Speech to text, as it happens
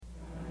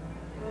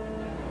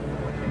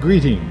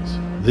Greetings,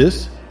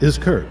 this is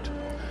Kurt.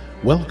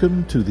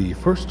 Welcome to the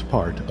first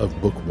part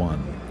of Book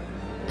 1.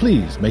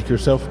 Please make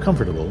yourself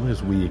comfortable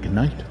as we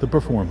ignite the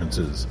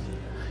performances.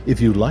 If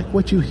you like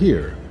what you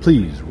hear,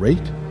 please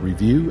rate,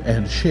 review,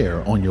 and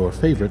share on your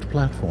favorite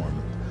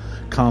platform.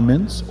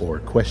 Comments or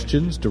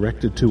questions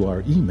directed to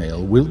our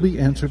email will be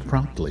answered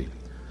promptly.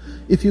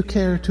 If you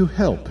care to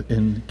help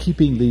in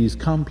keeping these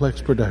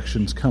complex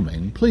productions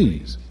coming,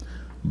 please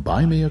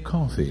buy me a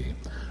coffee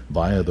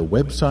via the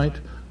website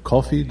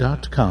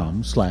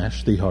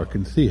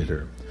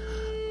coffee.com/thehearkentheatre.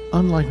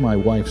 Unlike my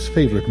wife's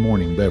favorite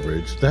morning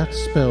beverage, that's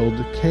spelled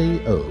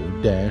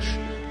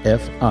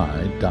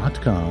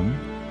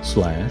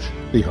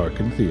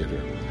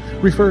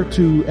ko-fi.com/thehearkentheatre. Refer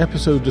to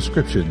episode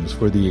descriptions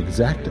for the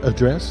exact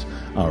address,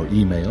 our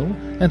email,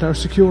 and our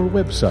secure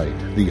website,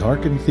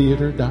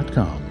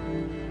 thehearkentheatre.com.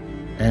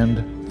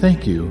 And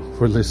thank you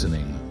for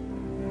listening.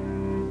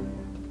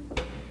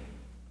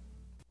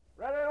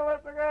 Ready to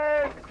lift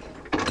again!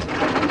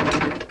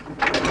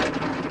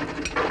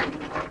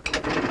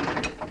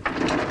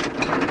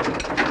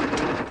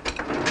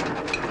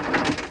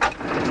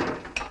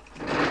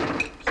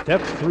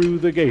 Step through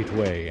the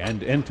gateway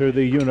and enter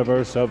the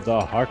universe of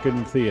the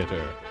Harken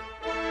Theatre.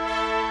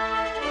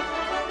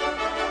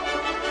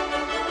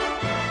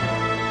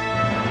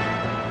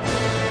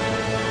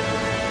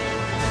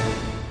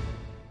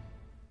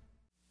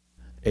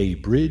 A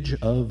Bridge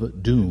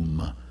of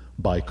Doom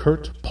by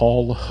Kurt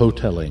Paul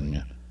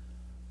Hotelling.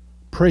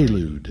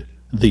 Prelude,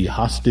 The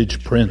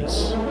Hostage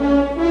Prince.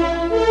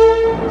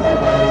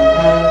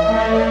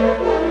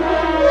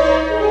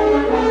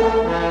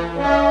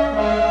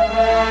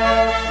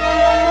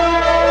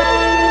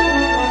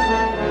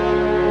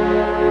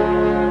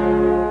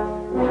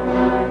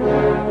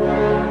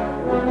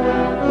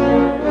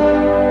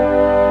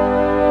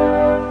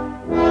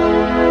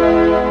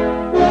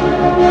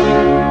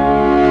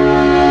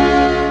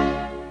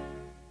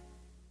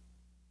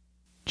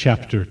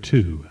 Chapter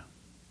 2.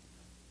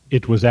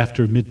 It was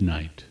after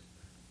midnight.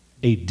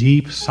 A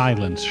deep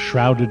silence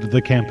shrouded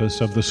the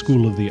campus of the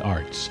School of the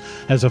Arts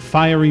as a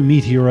fiery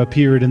meteor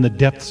appeared in the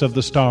depths of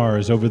the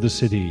stars over the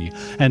city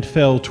and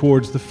fell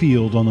towards the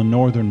field on the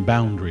northern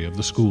boundary of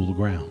the school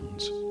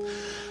grounds.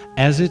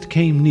 As it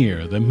came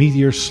near, the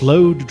meteor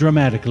slowed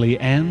dramatically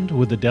and,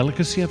 with the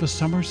delicacy of a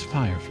summer's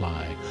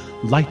firefly,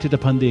 lighted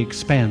upon the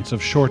expanse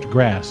of short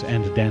grass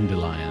and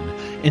dandelion,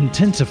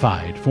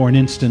 intensified for an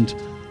instant,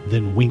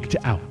 then winked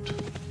out.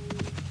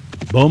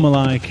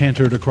 Beaumolai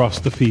cantered across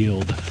the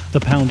field, the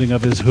pounding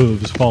of his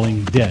hooves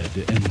falling dead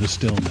in the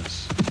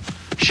stillness.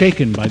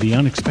 Shaken by the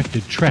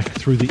unexpected trek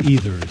through the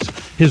ethers,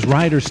 his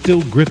rider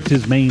still gripped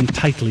his mane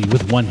tightly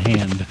with one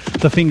hand,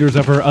 the fingers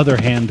of her other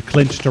hand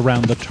clenched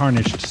around the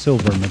tarnished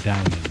silver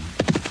medallion.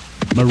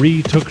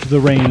 Marie took the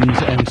reins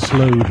and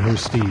slowed her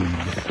steed.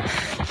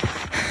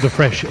 The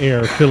fresh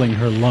air filling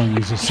her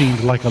lungs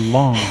seemed like a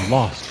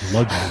long-lost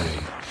luxury.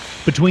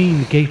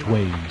 Between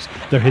gateways,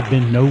 there had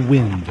been no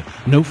wind,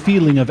 no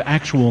feeling of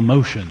actual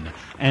motion,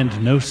 and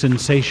no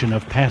sensation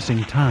of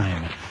passing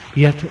time,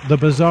 yet the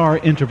bizarre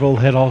interval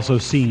had also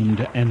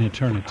seemed an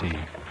eternity.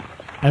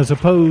 As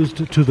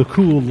opposed to the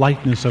cool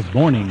lightness of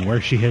morning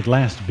where she had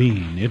last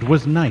been, it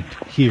was night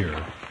here.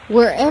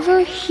 Wherever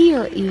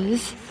here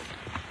is,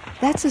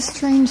 that's a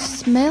strange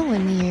smell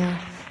in the air,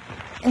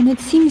 and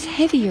it seems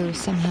heavier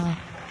somehow.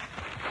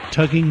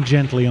 Tugging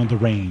gently on the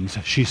reins,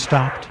 she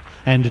stopped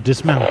and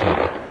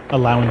dismounted,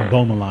 allowing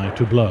Beaumolai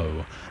to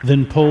blow,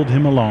 then pulled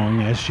him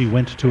along as she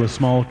went to a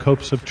small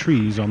copse of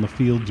trees on the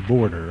field's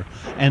border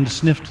and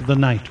sniffed the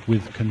night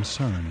with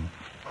concern.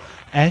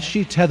 As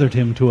she tethered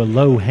him to a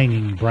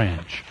low-hanging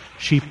branch,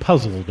 she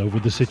puzzled over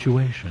the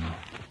situation.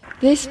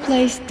 This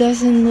place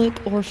doesn't look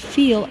or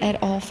feel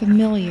at all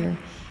familiar,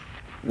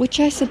 which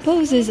I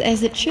suppose is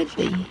as it should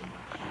be.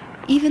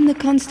 Even the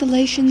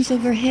constellations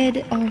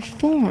overhead are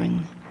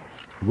foreign.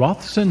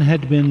 Rothson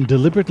had been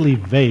deliberately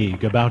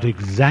vague about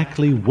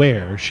exactly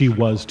where she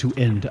was to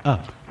end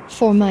up.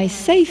 For my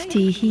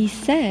safety, he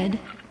said.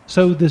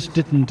 So this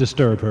didn't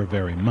disturb her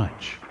very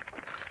much.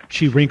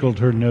 She wrinkled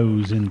her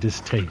nose in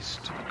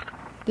distaste.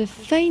 The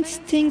faint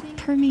stink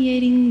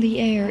permeating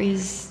the air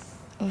is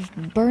of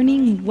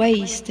burning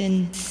waste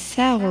and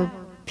sour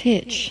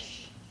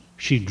pitch.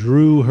 She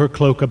drew her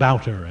cloak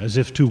about her as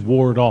if to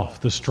ward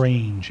off the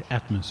strange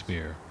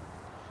atmosphere.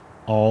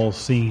 All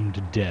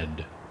seemed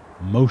dead,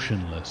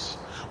 motionless,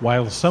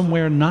 while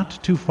somewhere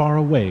not too far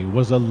away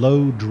was a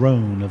low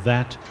drone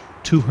that,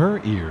 to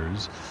her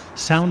ears,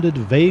 sounded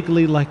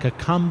vaguely like a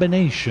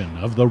combination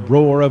of the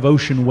roar of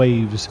ocean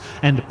waves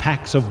and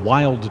packs of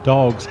wild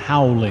dogs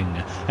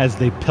howling as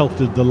they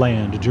pelted the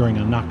land during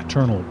a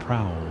nocturnal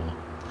prowl.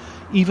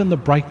 Even the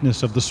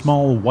brightness of the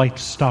small white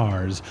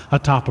stars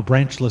atop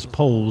branchless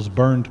poles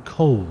burned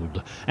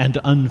cold and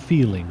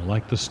unfeeling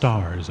like the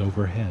stars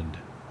overhead.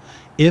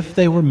 If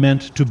they were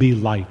meant to be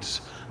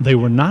lights, they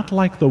were not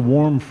like the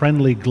warm,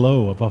 friendly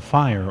glow of a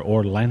fire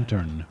or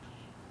lantern.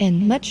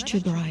 And much too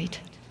bright.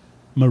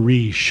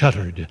 Marie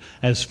shuddered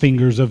as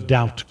fingers of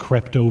doubt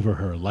crept over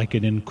her like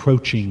an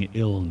encroaching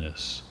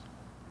illness.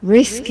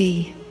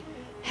 Risky.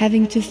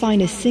 having to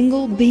find a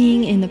single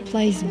being in the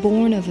place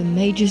born of a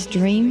mage's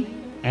dream.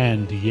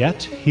 And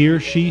yet here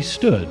she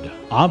stood,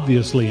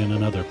 obviously in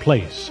another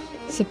place.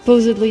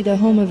 Supposedly the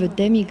home of a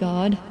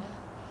demigod.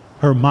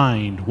 Her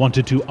mind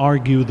wanted to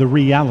argue the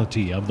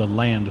reality of the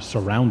land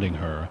surrounding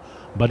her,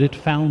 but it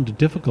found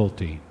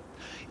difficulty.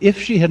 If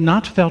she had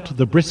not felt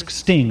the brisk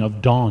sting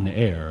of dawn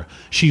air,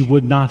 she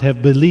would not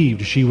have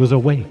believed she was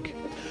awake.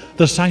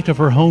 The sight of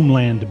her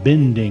homeland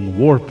bending,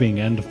 warping,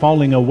 and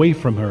falling away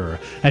from her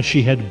as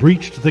she had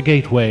breached the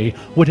gateway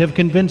would have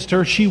convinced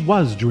her she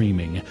was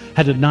dreaming,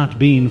 had it not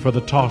been for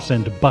the toss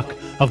and buck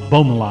of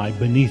Beaumolai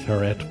beneath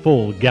her at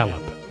full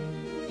gallop.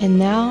 And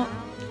now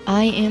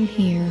I am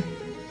here.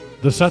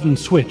 The sudden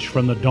switch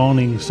from the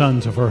dawning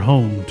suns of her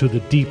home to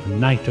the deep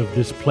night of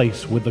this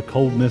place with the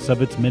coldness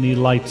of its many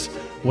lights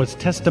was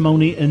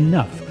testimony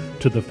enough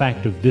to the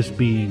fact of this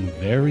being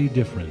very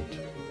different.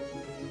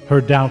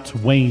 Her doubts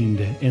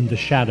waned in the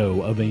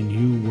shadow of a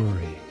new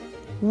worry.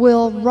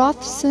 Will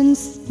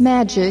Rothson's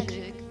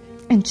magic,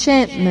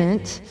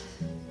 enchantment,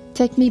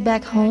 take me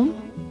back home?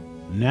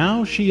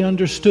 Now she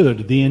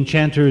understood the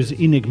enchanter's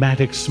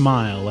enigmatic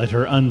smile at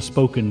her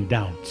unspoken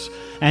doubts,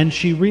 and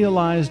she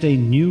realized a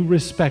new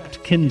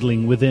respect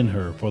kindling within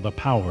her for the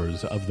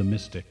powers of the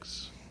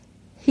mystics.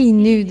 He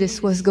knew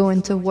this was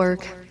going to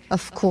work,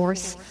 of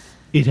course.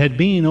 It had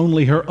been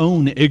only her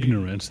own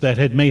ignorance that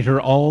had made her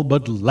all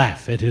but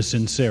laugh at his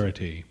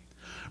sincerity.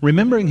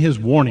 Remembering his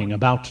warning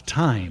about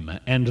time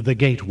and the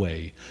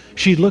gateway,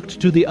 she looked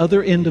to the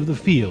other end of the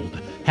field,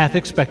 half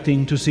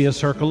expecting to see a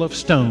circle of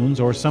stones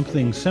or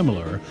something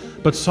similar,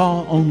 but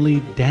saw only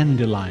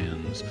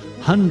dandelions,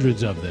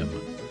 hundreds of them.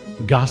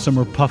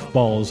 Gossamer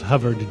puffballs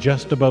hovered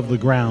just above the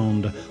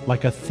ground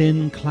like a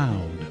thin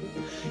cloud.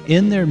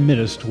 In their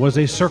midst was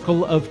a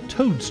circle of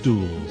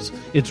toadstools,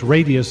 its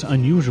radius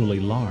unusually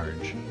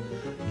large.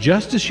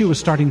 Just as she was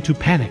starting to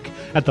panic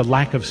at the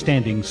lack of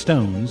standing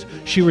stones,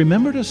 she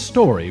remembered a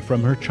story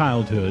from her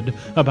childhood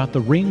about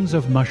the rings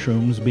of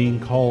mushrooms being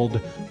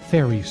called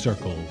fairy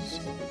circles.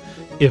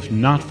 If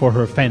not for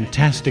her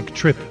fantastic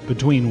trip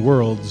between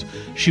worlds,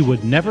 she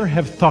would never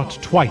have thought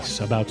twice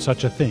about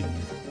such a thing.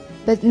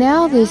 But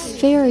now this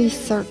fairy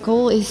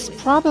circle is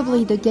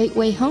probably the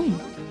gateway home.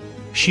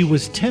 She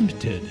was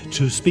tempted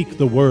to speak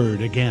the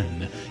word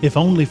again, if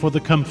only for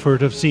the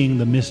comfort of seeing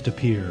the mist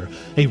appear,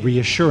 a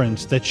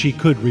reassurance that she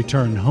could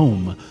return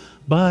home.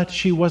 But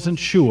she wasn't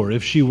sure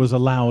if she was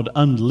allowed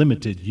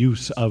unlimited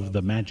use of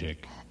the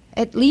magic.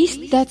 At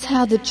least that's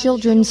how the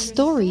children's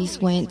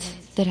stories went,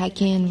 that I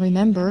can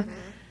remember.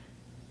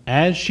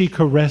 As she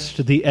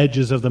caressed the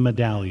edges of the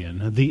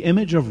medallion, the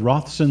image of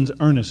Rothson's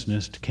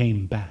earnestness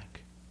came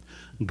back.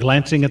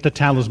 Glancing at the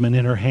talisman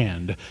in her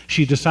hand,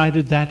 she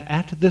decided that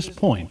at this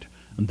point,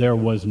 there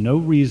was no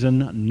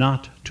reason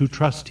not to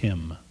trust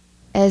him.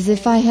 As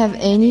if I have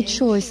any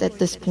choice at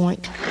this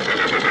point.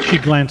 She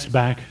glanced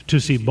back to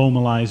see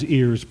Beaumolai's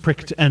ears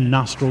pricked and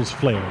nostrils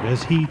flared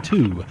as he,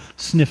 too,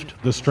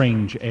 sniffed the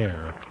strange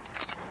air.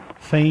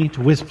 Faint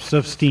wisps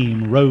of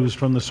steam rose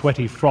from the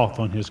sweaty froth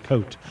on his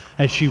coat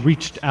as she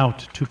reached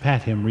out to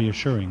pat him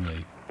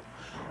reassuringly.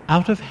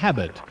 Out of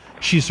habit,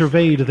 she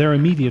surveyed their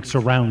immediate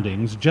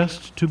surroundings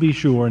just to be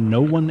sure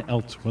no one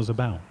else was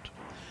about.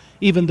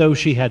 Even though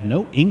she had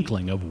no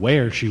inkling of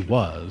where she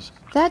was.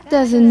 That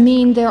doesn't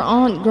mean there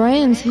aren't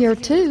grands here,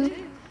 too.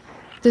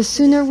 The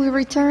sooner we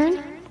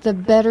return, the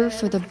better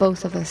for the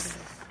both of us.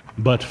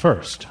 But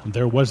first,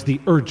 there was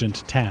the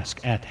urgent task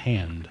at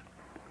hand.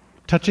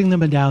 Touching the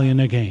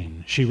medallion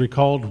again, she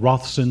recalled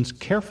Rothson's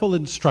careful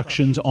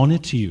instructions on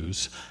its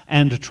use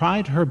and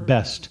tried her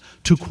best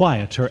to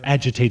quiet her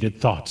agitated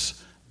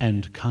thoughts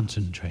and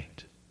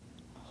concentrate.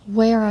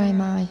 Where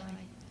am I?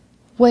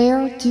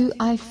 Where do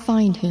I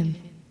find him?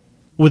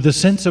 With a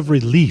sense of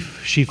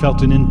relief, she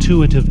felt an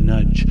intuitive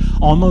nudge,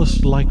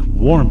 almost like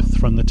warmth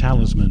from the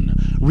talisman,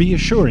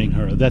 reassuring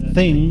her that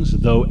things,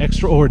 though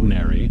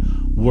extraordinary,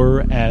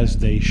 were as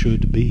they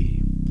should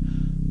be.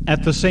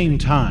 At the same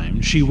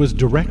time, she was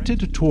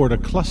directed toward a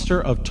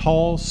cluster of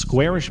tall,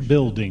 squarish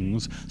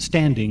buildings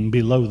standing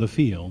below the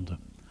field.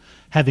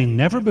 Having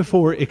never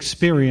before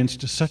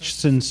experienced such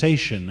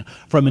sensation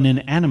from an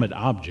inanimate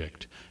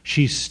object,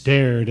 she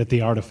stared at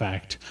the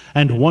artifact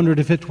and wondered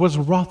if it was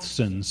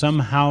Rothson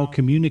somehow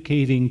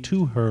communicating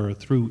to her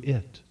through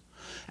it.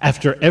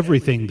 After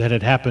everything that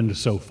had happened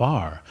so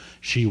far,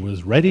 she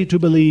was ready to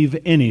believe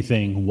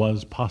anything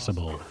was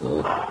possible.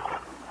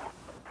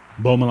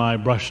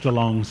 Beaumolai brushed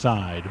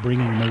alongside,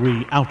 bringing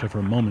Marie out of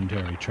her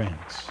momentary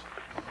trance.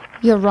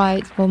 You're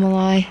right,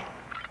 Beaumolai.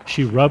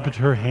 She rubbed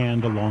her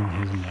hand along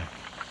his neck.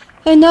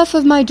 Enough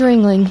of my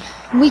dringling.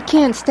 We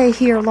can't stay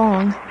here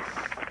long.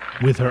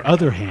 With her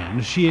other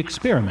hand, she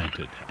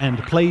experimented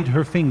and played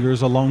her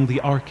fingers along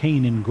the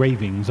arcane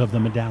engravings of the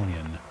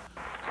medallion.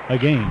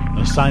 Again,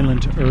 the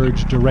silent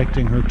urge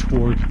directing her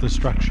toward the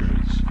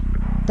structures.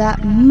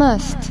 That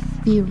must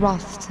be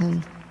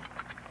Rothson.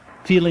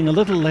 Feeling a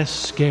little less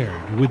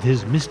scared with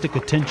his mystic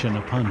attention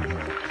upon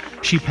her,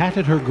 she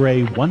patted her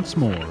gray once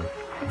more,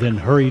 then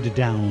hurried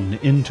down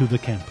into the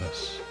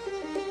campus.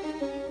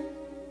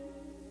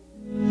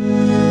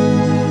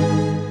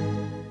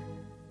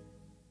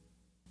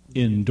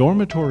 In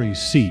Dormitory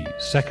C,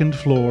 second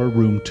floor,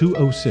 room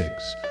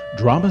 206,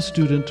 drama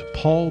student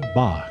Paul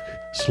Bach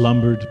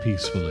slumbered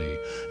peacefully,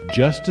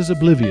 just as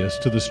oblivious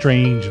to the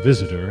strange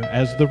visitor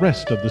as the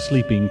rest of the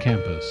sleeping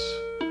campus.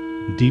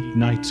 Deep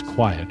night's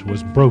quiet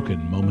was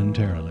broken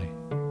momentarily.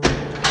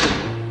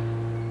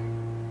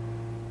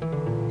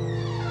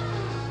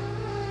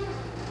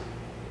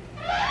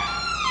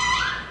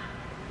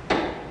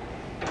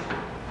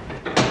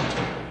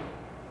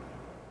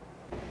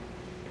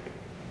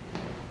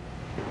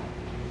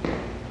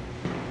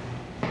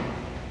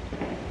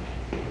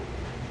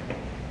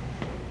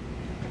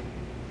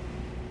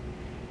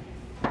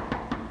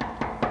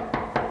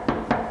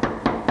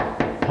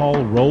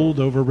 Paul rolled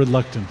over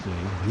reluctantly,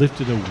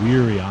 lifted a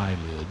weary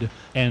eyelid,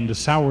 and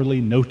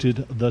sourly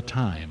noted the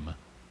time.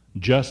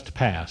 Just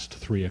past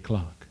 3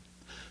 o'clock.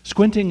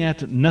 Squinting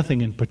at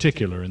nothing in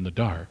particular in the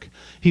dark,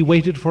 he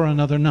waited for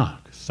another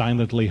knock,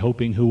 silently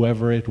hoping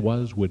whoever it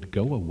was would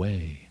go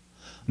away.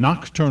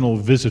 Nocturnal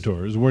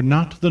visitors were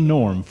not the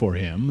norm for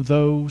him,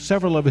 though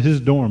several of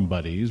his dorm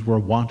buddies were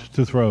wont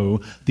to throw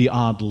the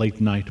odd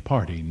late-night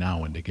party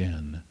now and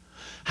again.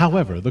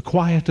 However, the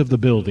quiet of the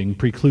building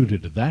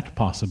precluded that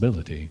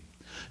possibility.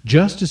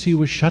 Just as he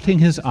was shutting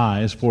his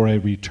eyes for a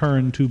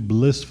return to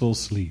blissful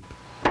sleep,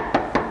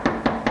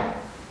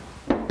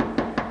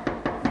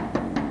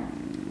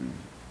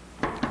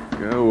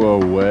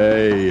 Go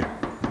away.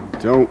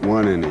 Don't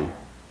want any.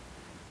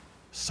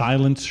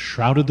 silence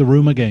shrouded the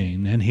room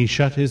again, and he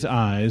shut his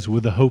eyes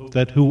with the hope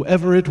that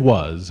whoever it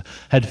was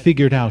had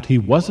figured out he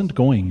wasn't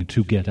going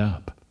to get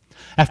up.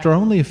 After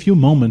only a few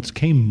moments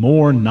came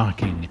more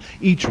knocking,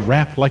 each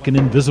rap like an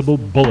invisible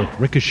bullet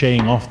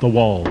ricocheting off the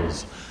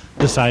walls.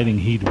 Deciding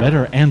he'd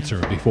better answer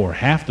before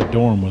half the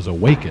dorm was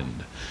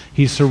awakened,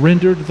 he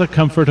surrendered the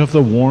comfort of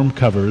the warm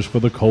covers for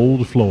the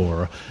cold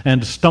floor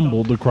and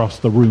stumbled across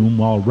the room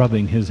while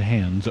rubbing his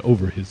hands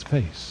over his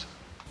face.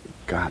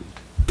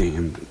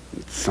 Goddamn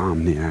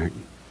insomniac.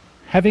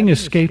 Having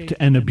escaped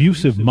an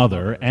abusive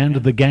mother and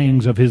the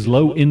gangs of his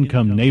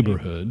low-income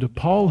neighborhood,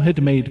 Paul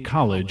had made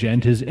college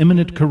and his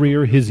imminent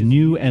career his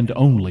new and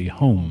only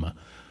home.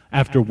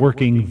 After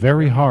working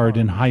very hard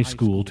in high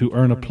school to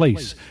earn a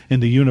place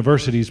in the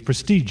university's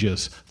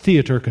prestigious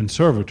theater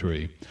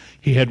conservatory,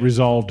 he had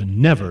resolved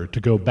never to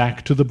go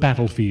back to the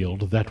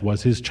battlefield that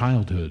was his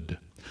childhood.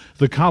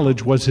 The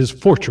college was his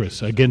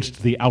fortress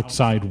against the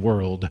outside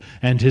world,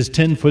 and his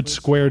 10-foot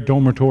square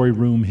dormitory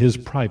room his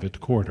private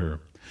quarter.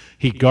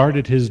 He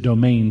guarded his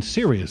domain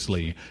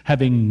seriously,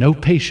 having no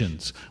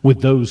patience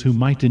with those who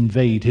might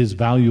invade his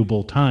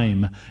valuable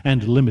time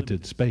and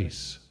limited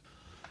space.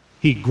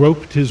 He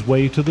groped his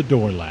way to the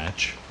door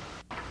latch,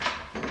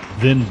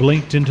 then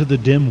blinked into the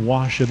dim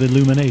wash of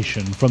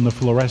illumination from the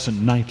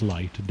fluorescent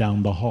nightlight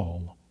down the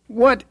hall.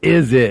 What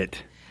is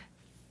it?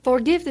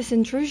 Forgive this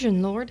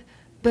intrusion, Lord,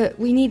 but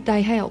we need thy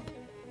help.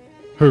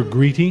 Her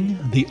greeting,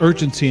 the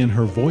urgency in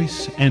her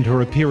voice, and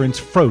her appearance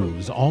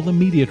froze all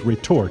immediate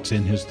retorts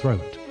in his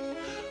throat.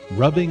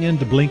 Rubbing and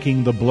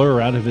blinking the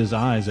blur out of his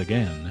eyes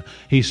again,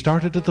 he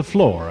started at the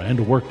floor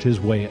and worked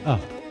his way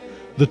up.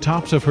 The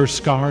tops of her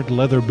scarred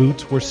leather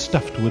boots were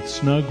stuffed with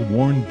snug,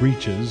 worn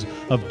breeches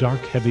of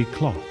dark, heavy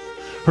cloth.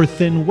 Her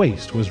thin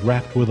waist was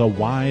wrapped with a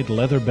wide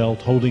leather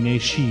belt holding a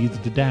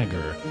sheathed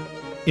dagger,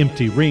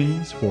 empty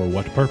rings, for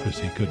what purpose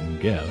he couldn't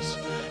guess,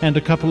 and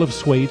a couple of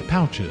suede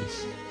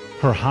pouches.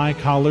 Her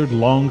high-collared,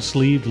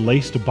 long-sleeved,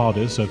 laced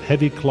bodice of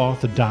heavy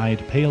cloth dyed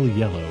pale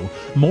yellow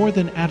more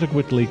than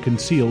adequately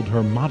concealed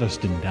her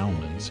modest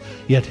endowments,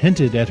 yet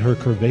hinted at her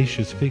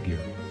curvaceous figure.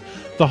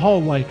 The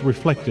hall light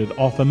reflected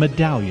off a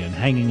medallion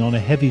hanging on a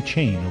heavy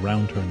chain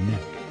around her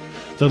neck.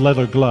 The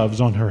leather gloves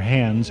on her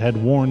hands had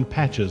worn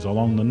patches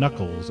along the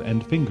knuckles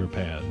and finger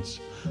pads,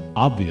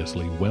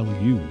 obviously well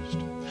used.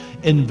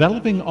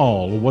 Enveloping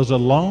all was a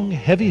long,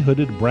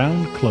 heavy-hooded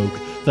brown cloak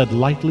that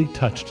lightly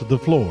touched the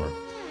floor.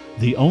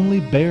 The only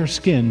bare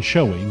skin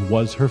showing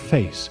was her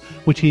face,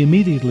 which he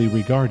immediately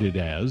regarded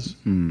as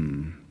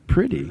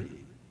Pretty,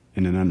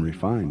 in an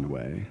unrefined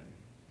way.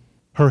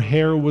 Her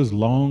hair was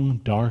long,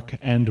 dark,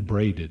 and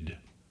braided.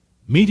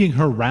 Meeting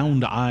her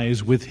round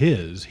eyes with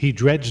his, he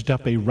dredged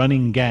up a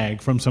running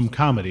gag from some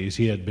comedies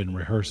he had been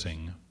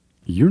rehearsing.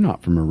 You're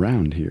not from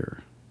around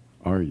here,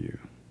 are you?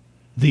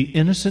 The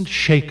innocent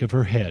shake of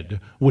her head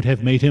would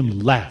have made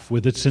him laugh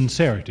with its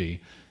sincerity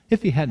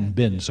if he hadn't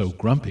been so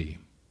grumpy.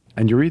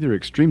 And you're either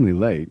extremely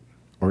late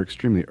or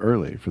extremely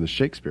early for the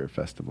Shakespeare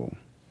Festival.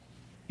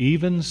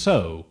 Even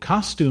so,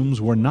 costumes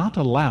were not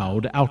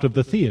allowed out of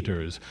the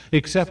theaters,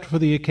 except for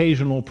the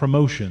occasional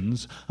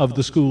promotions of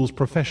the school's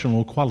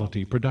professional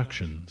quality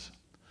productions.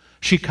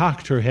 She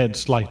cocked her head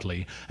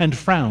slightly and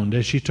frowned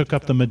as she took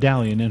up the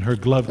medallion in her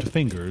gloved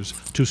fingers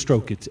to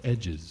stroke its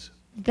edges.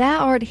 Thou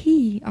art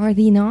he, are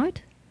thee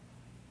not?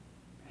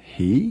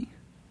 He?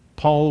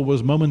 Paul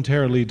was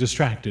momentarily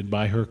distracted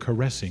by her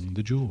caressing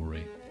the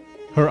jewelry.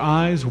 Her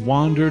eyes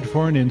wandered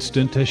for an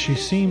instant as she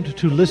seemed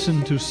to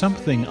listen to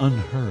something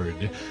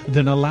unheard,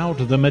 then allowed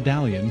the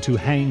medallion to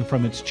hang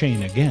from its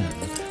chain again,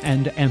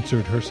 and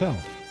answered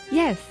herself.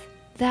 Yes,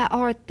 thou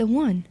art the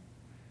one.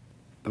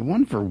 The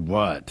one for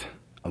what?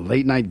 A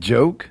late-night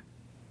joke?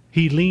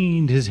 He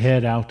leaned his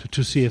head out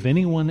to see if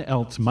anyone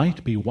else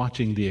might be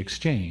watching the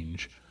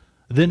exchange,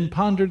 then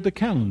pondered the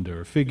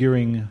calendar,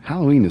 figuring,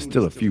 Halloween is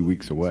still a few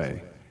weeks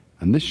away,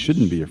 and this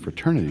shouldn't be a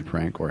fraternity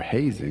prank or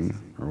hazing,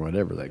 or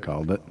whatever they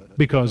called it.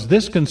 because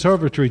this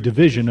conservatory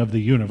division of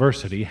the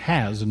university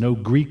has no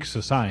Greek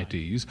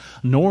societies,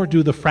 nor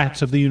do the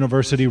frats of the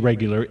university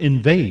regular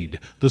invade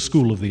the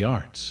School of the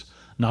Arts.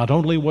 Not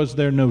only was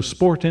there no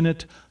sport in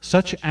it,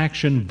 such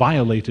action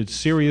violated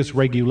serious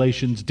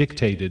regulations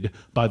dictated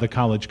by the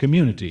college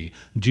community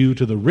due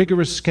to the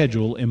rigorous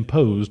schedule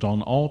imposed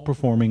on all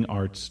performing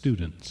arts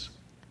students.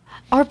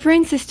 Our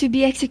prince is to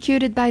be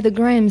executed by the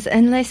Grahams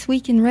unless we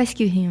can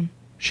rescue him.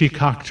 She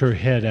cocked her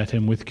head at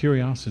him with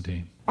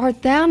curiosity.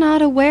 Art thou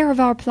not aware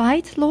of our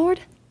plight, Lord?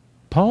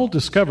 Paul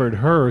discovered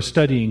her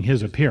studying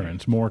his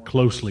appearance more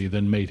closely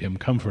than made him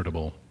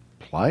comfortable.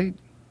 Plight?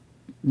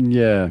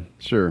 Yeah,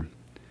 sure.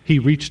 He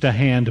reached a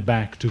hand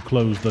back to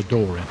close the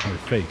door in her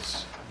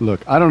face.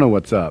 Look, I don't know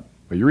what's up,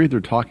 but you're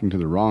either talking to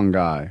the wrong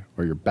guy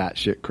or you're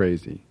batshit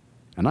crazy.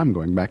 And I'm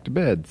going back to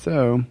bed,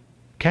 so...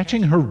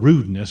 Catching her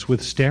rudeness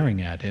with staring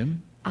at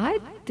him, I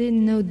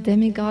didn't know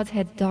demigods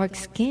had dark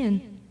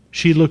skin.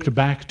 she looked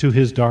back to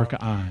his dark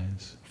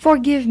eyes.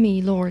 Forgive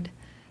me, Lord.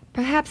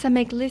 Perhaps I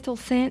make little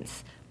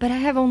sense, but I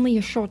have only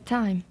a short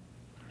time.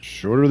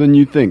 Shorter than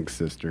you think,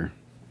 sister.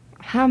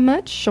 How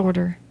much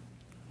shorter?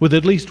 With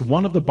at least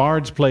one of the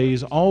Bard's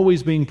plays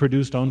always being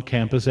produced on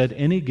campus at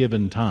any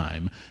given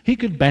time, he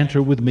could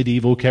banter with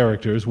medieval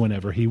characters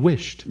whenever he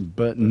wished.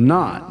 But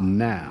not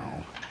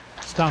now.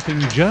 Stopping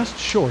just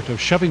short of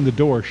shoving the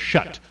door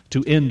shut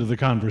to end the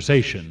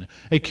conversation,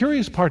 a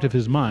curious part of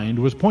his mind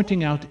was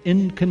pointing out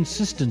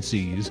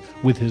inconsistencies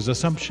with his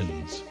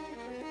assumptions.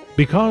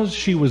 Because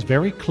she was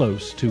very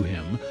close to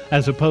him,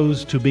 as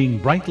opposed to being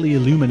brightly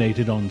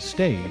illuminated on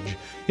stage,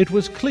 it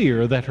was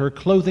clear that her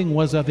clothing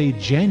was of a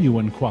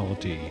genuine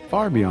quality.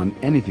 Far beyond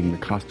anything the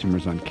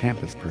costumers on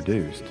campus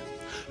produced.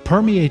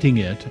 Permeating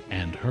it,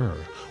 and her,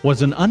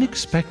 was an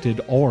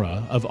unexpected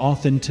aura of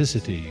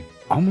authenticity.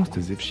 Almost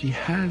as if she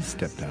has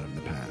stepped out of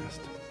the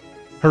past.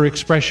 Her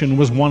expression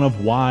was one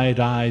of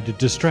wide-eyed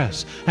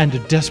distress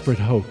and desperate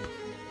hope,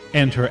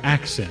 and her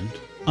accent,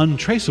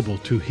 untraceable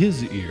to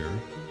his ear,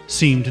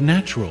 seemed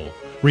natural,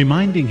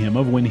 reminding him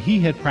of when he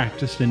had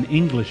practiced an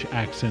English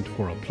accent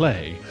for a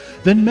play,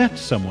 then met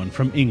someone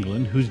from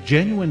England whose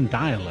genuine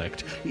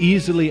dialect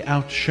easily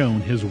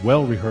outshone his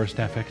well-rehearsed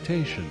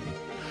affectation.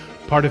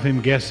 Part of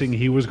him guessing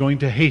he was going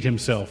to hate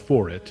himself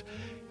for it,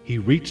 he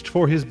reached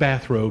for his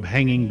bathrobe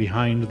hanging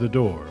behind the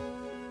door.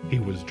 He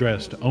was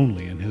dressed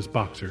only in his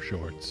boxer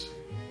shorts.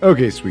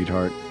 Okay,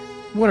 sweetheart,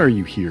 what are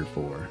you here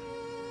for?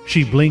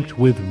 She blinked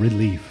with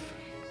relief.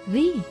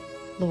 Thee,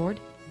 Lord.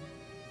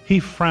 He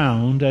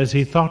frowned as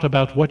he thought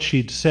about what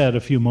she'd said a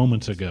few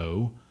moments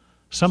ago,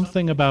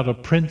 something about a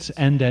prince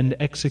and an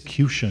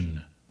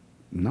execution.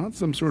 Not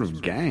some sort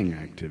of gang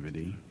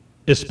activity.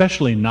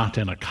 Especially not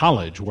in a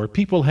college where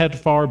people had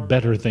far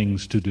better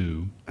things to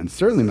do. And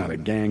certainly not a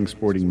gang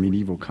sporting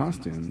medieval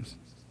costumes.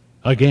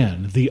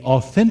 Again, the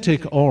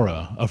authentic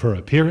aura of her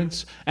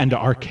appearance and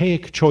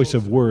archaic choice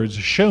of words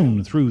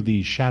shone through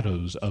these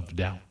shadows of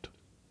doubt.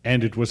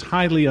 And it was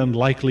highly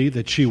unlikely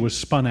that she was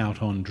spun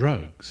out on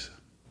drugs.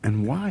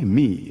 And why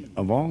me,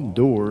 of all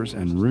doors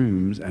and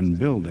rooms and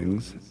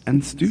buildings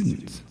and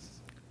students?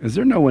 Is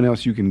there no one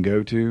else you can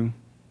go to?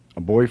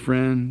 A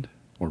boyfriend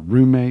or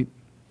roommate?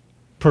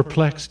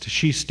 Perplexed,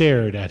 she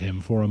stared at him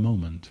for a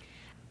moment.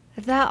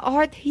 Thou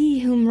art he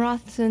whom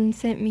Rothson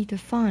sent me to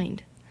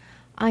find.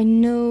 I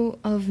know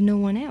of no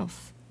one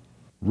else.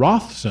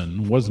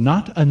 Rothson was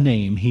not a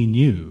name he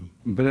knew.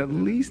 But at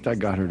least I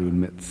got her to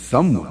admit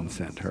someone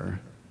sent her.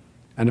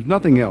 And if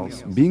nothing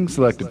else, being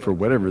selected for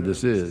whatever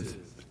this is,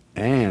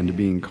 and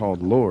being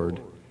called Lord,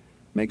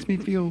 makes me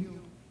feel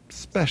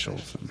special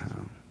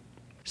somehow.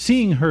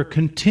 Seeing her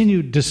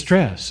continued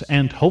distress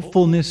and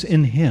hopefulness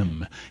in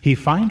him, he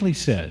finally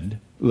said,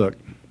 Look,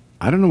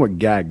 I don't know what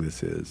gag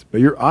this is,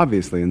 but you're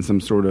obviously in some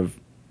sort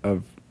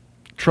of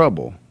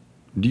trouble.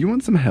 Do you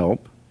want some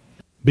help?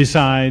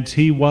 Besides,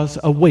 he was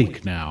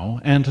awake now,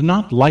 and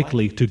not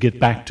likely to get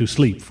back to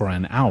sleep for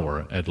an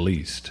hour at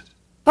least.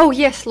 Oh,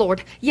 yes,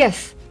 Lord,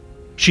 yes.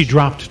 She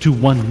dropped to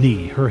one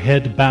knee, her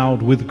head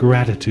bowed with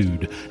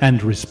gratitude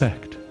and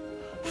respect.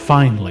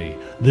 Finally,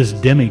 this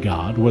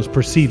demigod was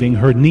perceiving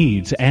her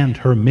needs and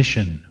her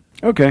mission.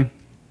 Okay.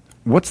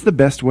 What's the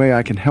best way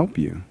I can help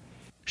you?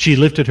 She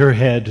lifted her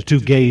head to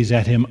gaze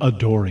at him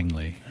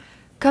adoringly.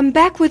 Come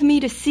back with me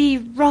to see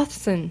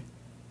Rothson.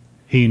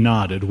 He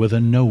nodded with a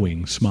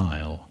knowing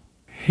smile.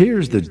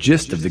 Here's the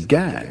gist of the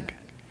gag.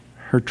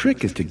 Her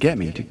trick is to get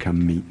me to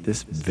come meet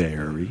this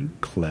very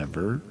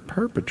clever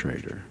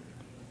perpetrator.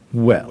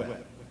 Well,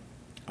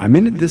 I'm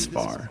in it this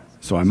far,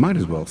 so I might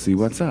as well see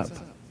what's up.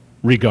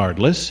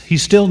 Regardless, he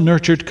still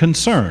nurtured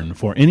concern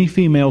for any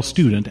female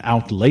student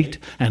out late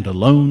and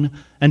alone,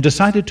 and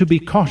decided to be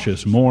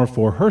cautious more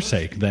for her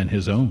sake than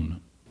his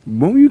own.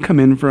 Won't you come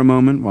in for a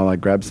moment while I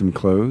grab some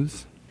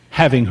clothes?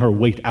 Having her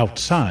wait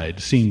outside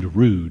seemed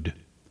rude.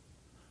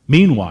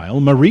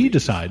 Meanwhile, Marie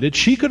decided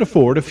she could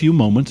afford a few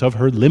moments of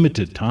her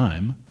limited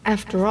time,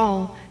 After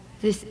all,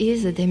 this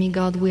is a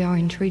demigod we are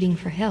entreating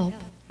for help.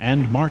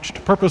 and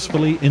marched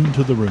purposefully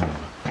into the room.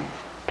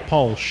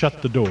 Paul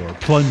shut the door,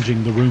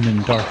 plunging the room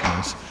in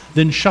darkness,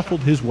 then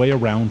shuffled his way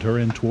around her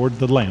and toward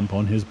the lamp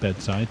on his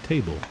bedside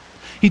table.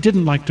 He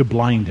didn't like to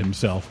blind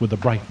himself with the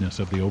brightness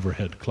of the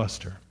overhead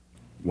cluster.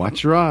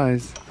 Watch your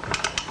eyes.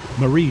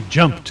 Marie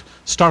jumped,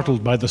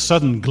 startled by the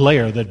sudden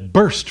glare that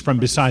burst from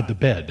beside the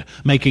bed,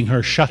 making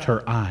her shut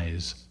her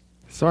eyes.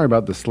 Sorry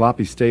about the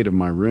sloppy state of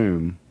my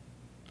room.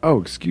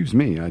 Oh, excuse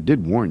me, I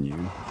did warn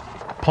you.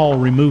 Paul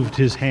removed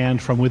his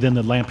hand from within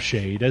the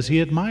lampshade as he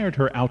admired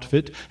her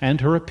outfit and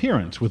her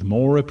appearance with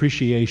more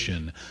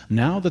appreciation,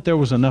 now that there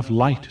was enough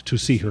light to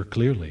see her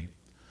clearly.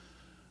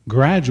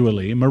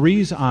 Gradually,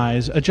 Marie's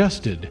eyes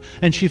adjusted,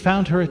 and she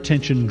found her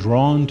attention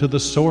drawn to the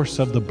source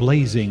of the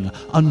blazing,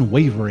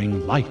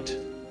 unwavering light.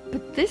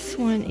 But this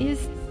one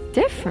is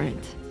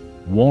different.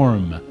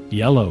 Warm,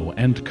 yellow,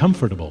 and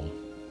comfortable.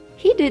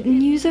 He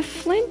didn't use a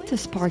flint to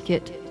spark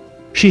it.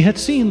 She had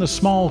seen the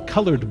small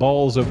colored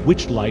balls of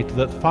witchlight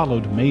that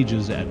followed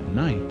mages at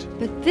night.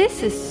 But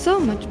this is so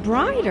much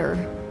brighter.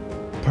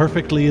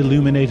 Perfectly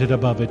illuminated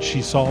above it,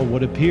 she saw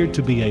what appeared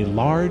to be a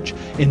large,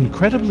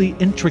 incredibly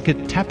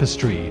intricate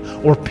tapestry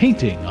or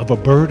painting of a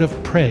bird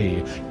of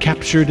prey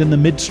captured in the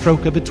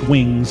mid-stroke of its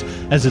wings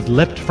as it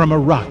leapt from a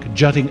rock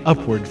jutting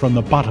upward from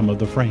the bottom of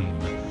the frame.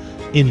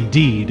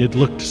 Indeed, it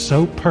looked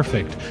so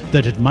perfect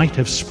that it might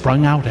have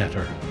sprung out at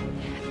her.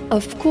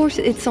 Of course,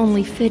 it's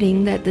only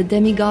fitting that the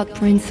demigod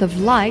Prince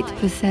of Light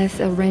possess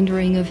a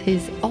rendering of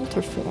his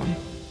altar form.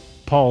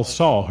 Paul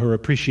saw her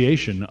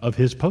appreciation of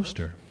his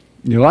poster.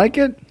 You like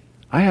it?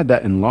 I had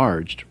that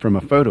enlarged from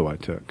a photo I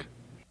took.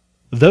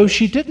 Though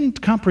she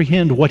didn't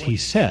comprehend what he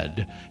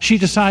said, she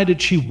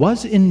decided she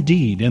was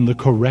indeed in the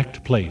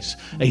correct place,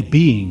 a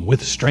being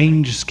with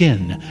strange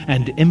skin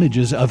and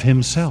images of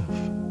himself.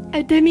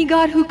 A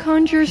demigod who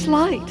conjures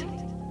light.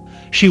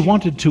 She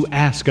wanted to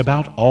ask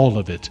about all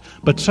of it,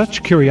 but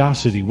such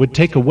curiosity would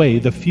take away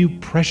the few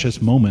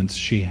precious moments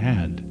she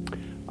had.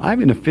 I have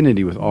an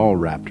affinity with all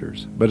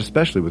raptors, but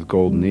especially with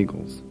golden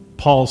eagles.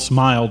 Paul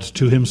smiled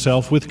to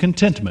himself with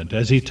contentment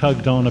as he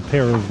tugged on a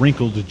pair of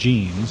wrinkled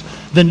jeans,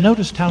 then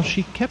noticed how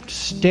she kept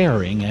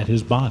staring at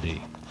his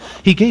body.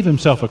 He gave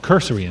himself a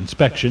cursory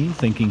inspection,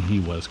 thinking he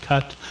was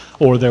cut,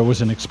 or there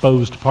was an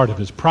exposed part of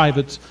his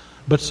privates,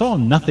 but saw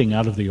nothing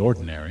out of the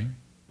ordinary.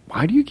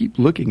 Why do you keep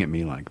looking at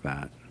me like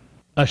that?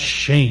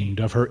 Ashamed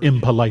of her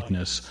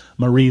impoliteness,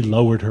 Marie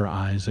lowered her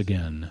eyes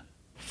again.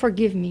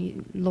 Forgive me,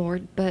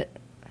 Lord, but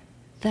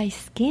thy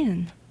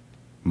skin,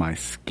 My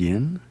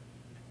skin?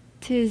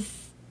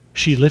 'tis...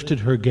 She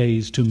lifted her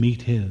gaze to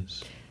meet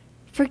his.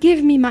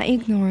 Forgive me my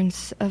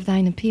ignorance of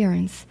thine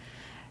appearance.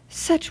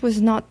 Such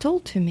was not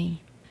told to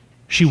me.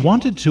 She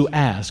wanted to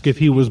ask if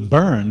he was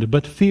burned,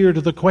 but feared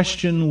the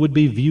question would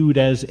be viewed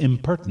as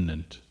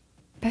impertinent.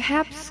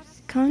 Perhaps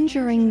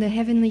conjuring the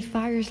heavenly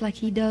fires like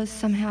he does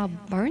somehow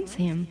burns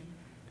him.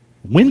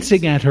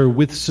 Wincing at her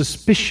with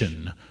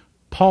suspicion,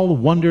 Paul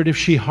wondered if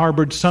she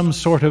harbored some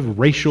sort of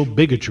racial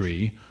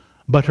bigotry,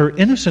 but her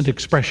innocent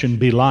expression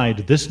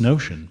belied this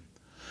notion.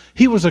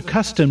 He was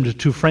accustomed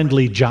to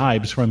friendly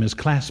jibes from his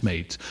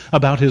classmates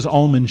about his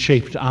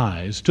almond-shaped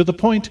eyes, to the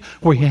point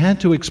where he had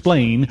to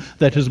explain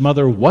that his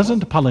mother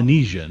wasn't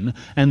Polynesian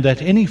and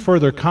that any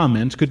further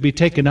comments could be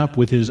taken up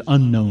with his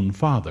unknown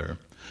father.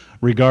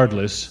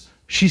 Regardless,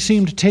 she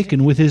seemed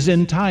taken with his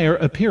entire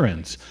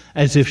appearance,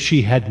 as if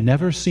she had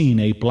never seen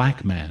a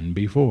black man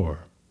before.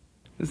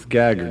 This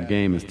Gagger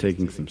game is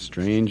taking some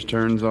strange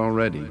turns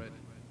already.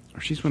 Or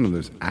she's one of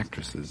those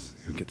actresses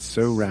who gets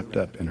so wrapped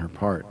up in her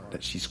part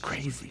that she's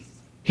crazy.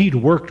 He'd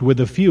worked with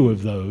a few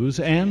of those,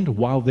 and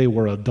while they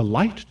were a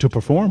delight to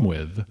perform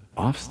with,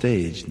 Off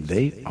stage,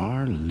 they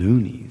are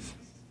loonies.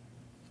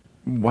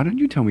 Why don't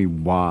you tell me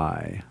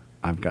why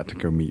I've got to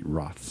go meet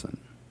Rothson?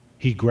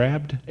 he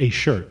grabbed a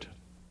shirt.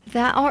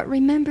 Thou art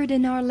remembered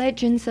in our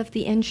legends of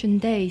the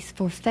ancient days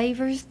for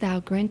favors thou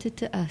granted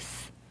to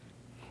us.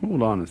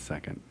 Hold on a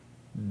second.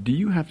 Do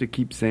you have to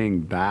keep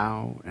saying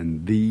thou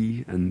and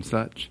thee and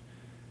such?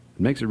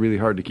 It makes it really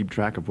hard to keep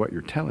track of what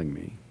you're telling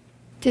me.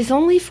 'Tis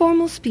only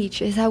formal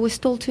speech as I was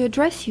told to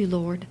address you,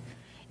 Lord.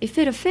 If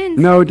it offends...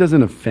 No, it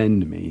doesn't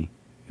offend me.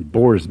 It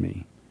bores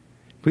me.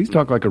 Please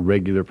talk like a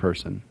regular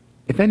person.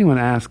 If anyone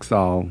asks,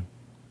 I'll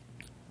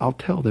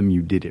tell them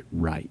you did it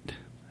right.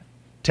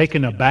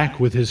 Taken aback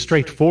with his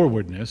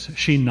straightforwardness,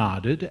 she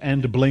nodded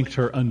and blinked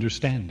her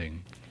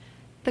understanding.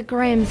 The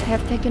Grahams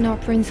have taken our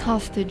prince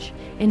hostage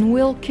and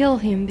will kill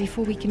him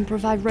before we can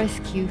provide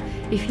rescue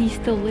if he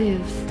still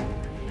lives.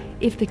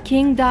 If the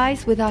king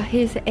dies without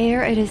his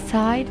heir at his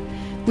side,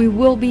 we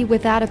will be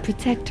without a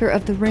protector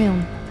of the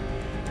realm.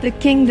 The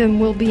kingdom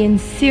will be in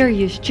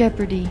serious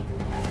jeopardy.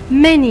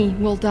 Many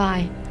will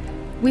die.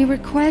 We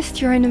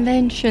request your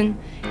intervention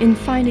in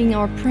finding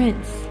our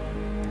prince.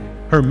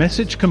 Her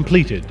message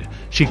completed,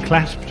 she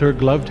clasped her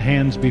gloved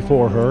hands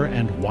before her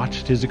and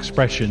watched his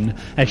expression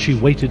as she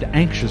waited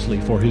anxiously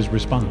for his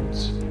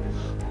response.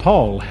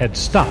 Paul had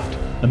stopped,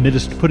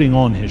 amidst putting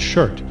on his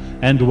shirt,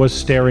 and was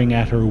staring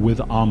at her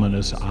with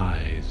ominous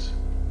eyes.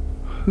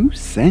 Who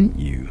sent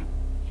you?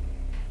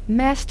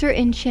 Master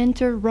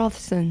Enchanter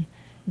Rothson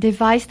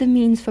devised the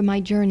means for my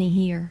journey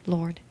here,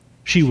 Lord.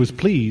 She was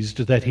pleased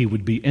that he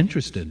would be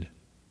interested.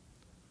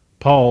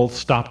 Paul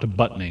stopped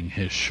buttoning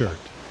his shirt.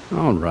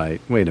 All right,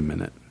 wait a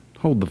minute.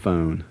 Hold the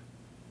phone.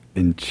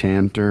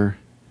 Enchanter?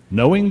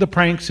 Knowing the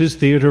pranks his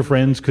theater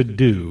friends could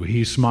do,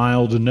 he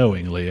smiled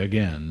knowingly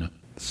again.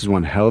 This is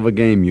one hell of a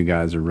game you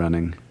guys are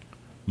running.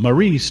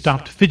 Marie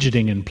stopped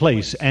fidgeting in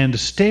place and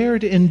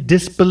stared in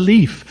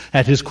disbelief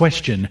at his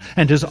question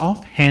and his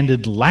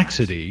offhanded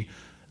laxity,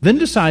 then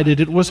decided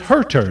it was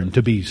her turn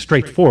to be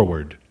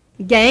straightforward.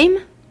 Game?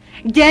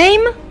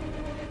 Game?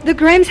 The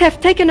Grahams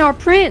have taken our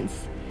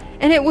prince,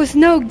 and it was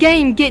no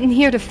game getting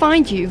here to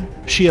find you.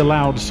 She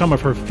allowed some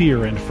of her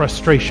fear and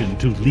frustration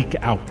to leak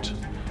out.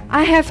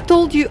 I have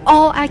told you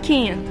all I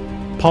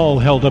can. Paul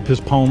held up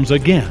his palms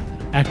again,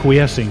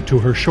 acquiescing to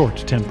her short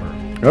temper.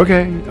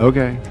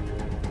 Okay.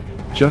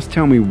 Just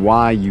tell me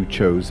why you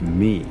chose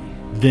me.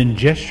 Then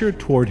gestured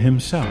toward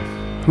himself.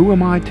 Who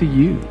am I to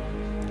you?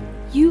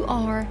 You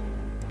are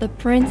the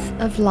Prince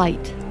of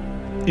Light.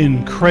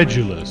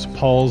 Incredulous,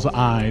 Paul's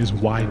eyes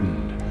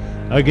widened.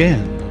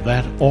 Again,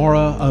 that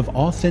aura of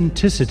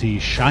authenticity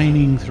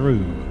shining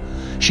through.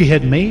 She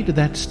had made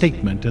that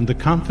statement in the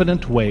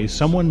confident way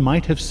someone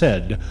might have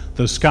said,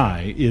 "The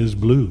sky is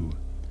blue."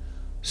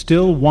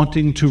 Still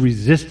wanting to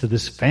resist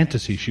this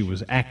fantasy she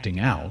was acting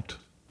out.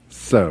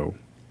 So,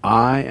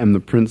 I am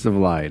the Prince of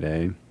Light,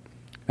 eh?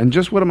 And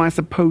just what am I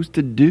supposed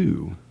to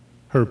do?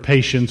 Her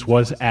patience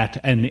was at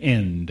an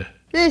end.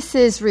 This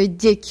is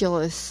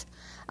ridiculous.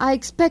 I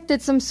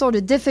expected some sort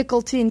of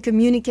difficulty in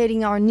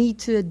communicating our need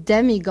to a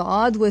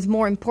demigod with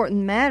more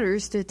important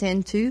matters to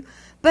attend to,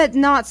 but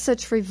not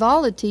such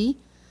frivolity.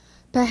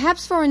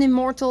 Perhaps for an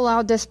immortal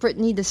our desperate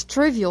need is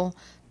trivial,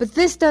 but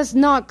this does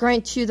not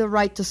grant you the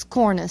right to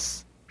scorn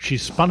us. She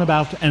spun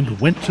about and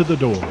went to the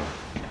door.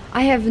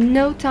 I have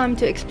no time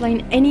to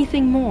explain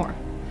anything more.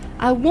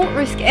 I won't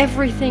risk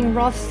everything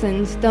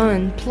Rothson's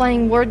done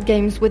playing word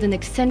games with an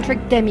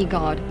eccentric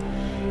demigod.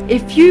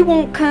 If you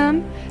won't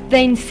come,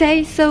 then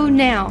say so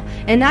now,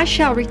 and I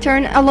shall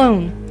return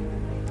alone.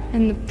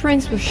 And the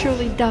prince will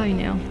surely die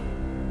now.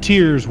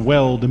 Tears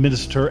welled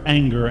amidst her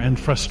anger and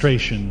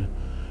frustration.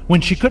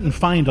 When she couldn't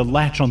find a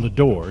latch on the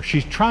door,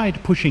 she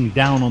tried pushing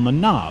down on the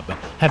knob,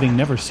 having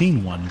never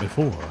seen one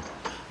before.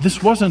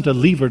 This wasn't a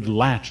levered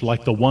latch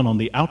like the one on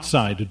the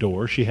outside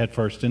door she had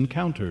first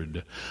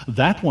encountered.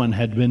 That one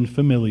had been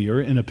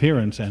familiar in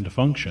appearance and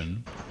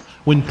function.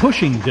 When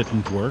pushing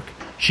didn't work,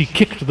 she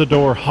kicked the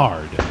door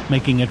hard,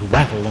 making it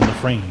rattle on the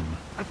frame.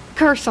 A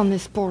curse on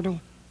this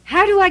portal.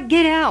 How do I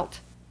get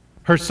out?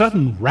 Her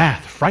sudden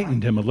wrath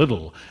frightened him a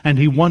little, and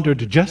he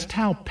wondered just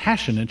how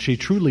passionate she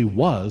truly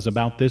was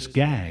about this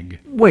gag.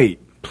 Wait,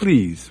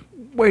 please,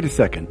 wait a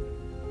second.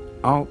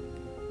 I'll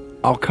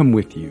come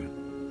with you.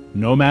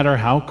 No matter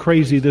how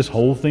crazy this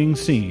whole thing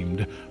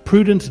seemed,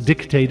 prudence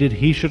dictated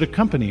he should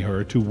accompany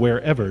her to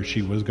wherever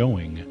she was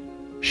going.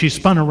 She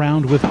spun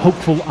around with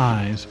hopeful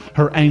eyes,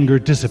 her anger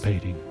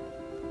dissipating.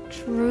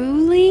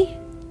 Truly?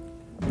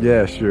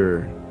 Yeah,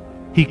 sure.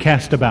 He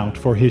cast about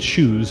for his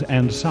shoes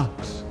and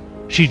socks.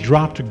 She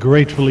dropped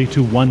gratefully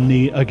to one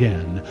knee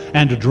again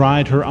and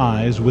dried her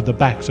eyes with the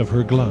backs of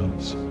her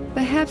gloves.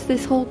 Perhaps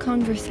this whole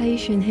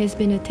conversation has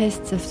been a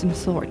test of some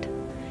sort.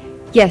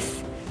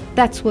 Yes,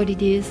 that's what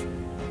it is.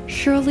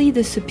 Surely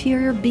the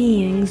superior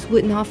beings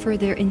wouldn't offer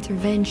their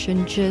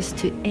intervention just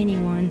to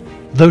anyone.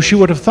 Though she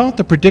would have thought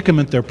the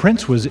predicament their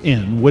prince was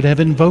in would have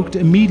invoked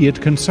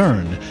immediate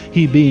concern,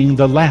 he being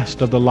the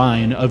last of the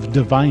line of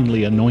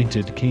divinely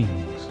anointed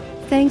kings.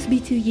 Thanks be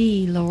to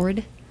ye,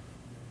 Lord.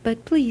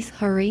 But please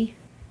hurry.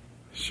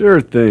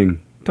 Sure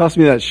thing. Toss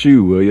me that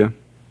shoe, will you?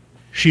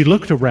 She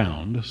looked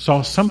around,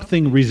 saw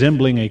something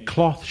resembling a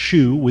cloth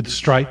shoe with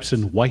stripes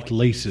and white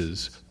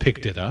laces,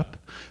 picked it up,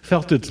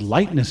 felt its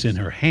lightness in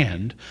her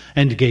hand,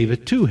 and gave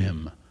it to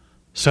him.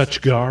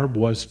 Such garb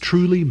was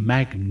truly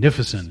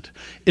magnificent,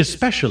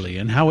 especially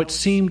in how it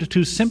seemed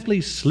to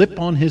simply slip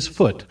on his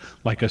foot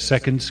like a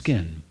second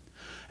skin.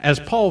 As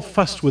Paul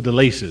fussed with the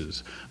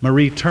laces,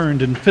 Marie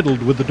turned and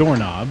fiddled with the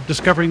doorknob,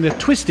 discovering that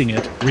twisting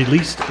it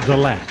released the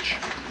latch.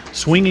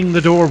 Swinging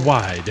the door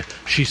wide,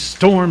 she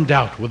stormed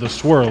out with a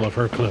swirl of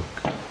her cloak.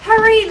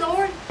 Hurry,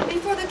 Lord,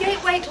 before the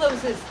gateway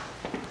closes.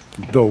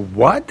 The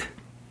what?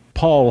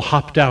 Paul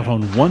hopped out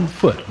on one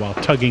foot while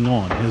tugging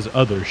on his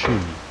other shoe.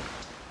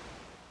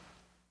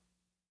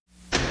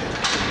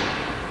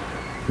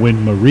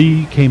 When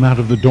Marie came out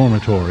of the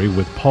dormitory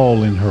with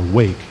Paul in her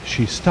wake,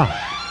 she stopped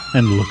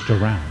and looked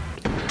around.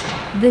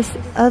 This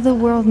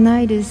otherworld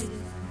night is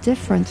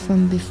different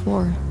from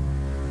before.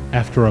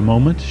 After a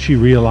moment, she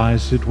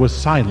realized it was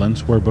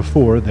silence where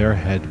before there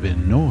had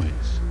been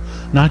noise.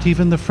 Not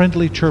even the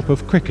friendly chirp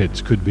of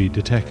crickets could be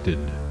detected.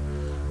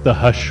 The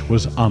hush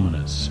was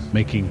ominous,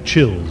 making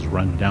chills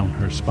run down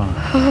her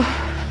spine.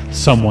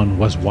 Someone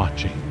was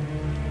watching.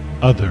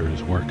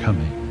 Others were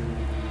coming.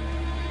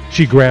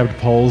 She grabbed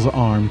Paul's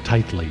arm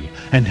tightly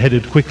and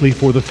headed quickly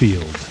for the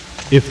field.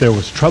 If there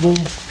was trouble,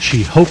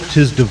 she hoped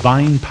his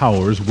divine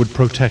powers would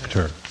protect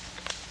her.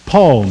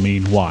 Paul,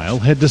 meanwhile,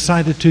 had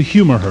decided to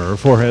humor her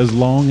for as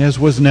long as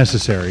was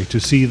necessary to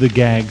see the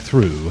gag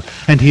through,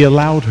 and he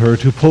allowed her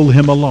to pull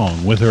him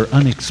along with her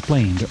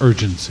unexplained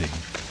urgency.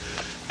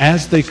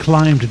 As they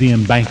climbed the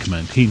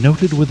embankment, he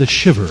noted with a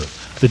shiver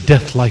the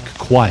death-like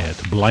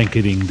quiet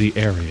blanketing the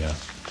area.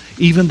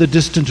 Even the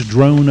distant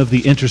drone of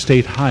the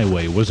interstate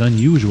highway was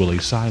unusually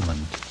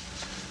silent.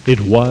 It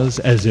was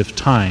as if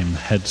time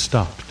had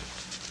stopped.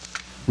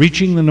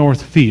 Reaching the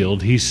north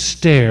field, he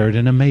stared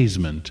in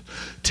amazement.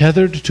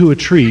 Tethered to a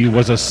tree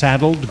was a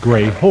saddled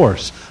gray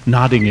horse,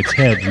 nodding its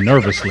head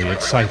nervously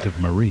at sight of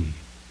Marie.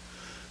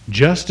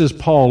 Just as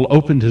Paul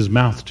opened his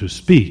mouth to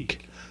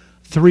speak,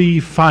 3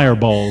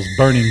 fireballs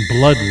burning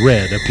blood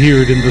red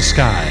appeared in the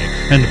sky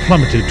and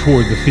plummeted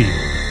toward the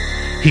field.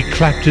 He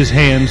clapped his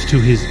hands to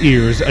his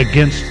ears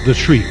against the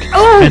shriek,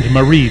 and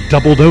Marie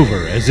doubled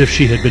over as if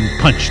she had been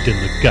punched in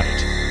the gut.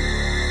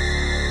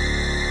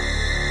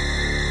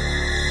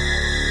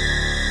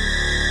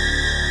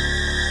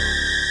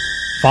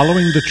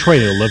 Following the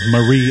trail of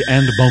Marie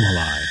and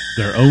Beaumoulin,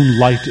 their own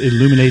light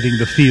illuminating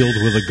the field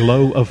with a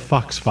glow of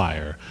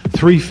foxfire,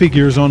 3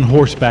 figures on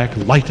horseback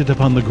lighted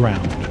upon the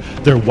ground,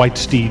 their white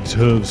steeds'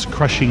 hooves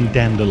crushing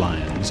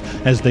dandelions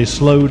as they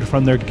slowed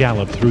from their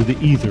gallop through the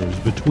ethers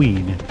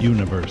between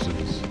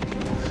universes.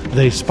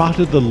 They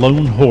spotted the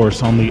lone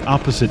horse on the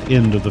opposite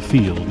end of the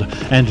field,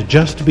 and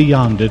just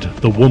beyond it,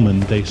 the woman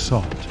they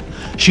sought.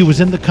 She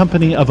was in the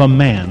company of a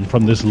man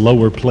from this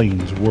lower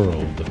plains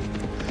world.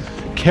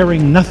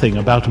 Caring nothing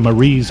about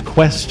Marie's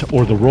quest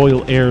or the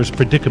royal heir's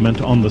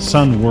predicament on the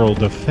sun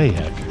world of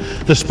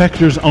Fayek, the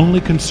Spectre's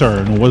only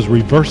concern was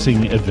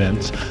reversing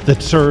events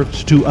that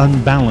served to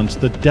unbalance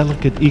the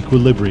delicate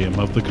equilibrium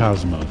of the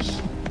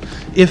cosmos.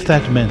 If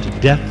that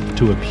meant death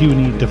to a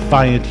puny,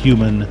 defiant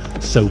human,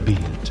 so be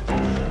it.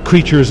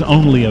 Creatures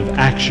only of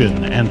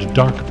action and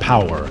dark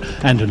power,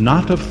 and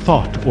not of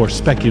thought or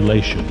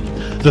speculation,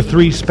 the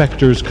 3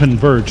 Spectres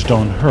converged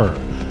on her,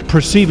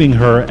 perceiving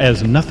her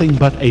as nothing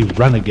but a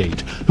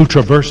renegade who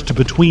traversed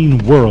between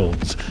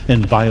worlds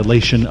in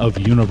violation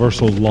of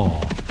universal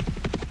law.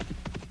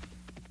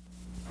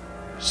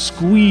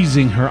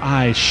 Squeezing her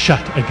eyes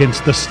shut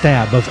against the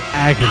stab of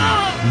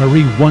agony,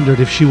 Marie wondered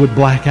if she would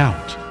black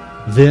out.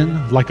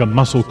 Then, like a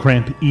muscle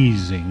cramp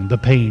easing, the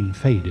pain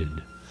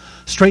faded.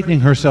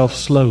 Straightening herself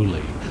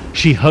slowly,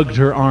 she hugged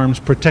her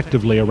arms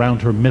protectively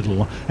around her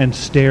middle and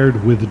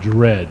stared with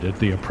dread at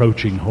the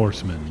approaching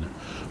horsemen.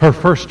 Her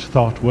first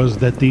thought was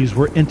that these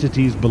were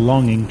entities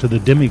belonging to the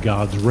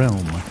demigod's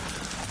realm,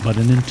 but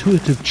an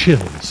intuitive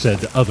chill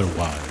said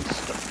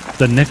otherwise.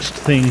 The next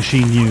thing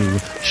she knew,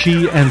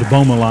 she and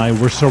Beaumoulin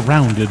were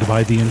surrounded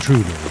by the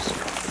intruders.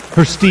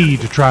 Her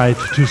steed tried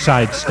to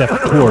sidestep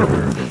toward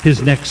her,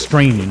 his neck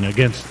straining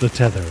against the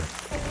tether.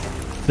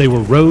 They were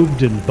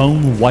robed in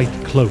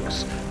bone-white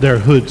cloaks, their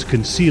hoods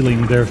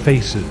concealing their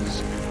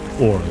faces,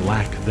 or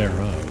lack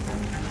thereof.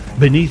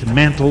 Beneath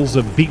mantles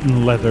of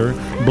beaten leather,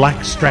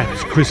 black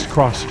straps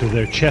crisscrossed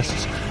their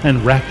chests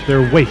and wrapped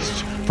their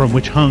waists, from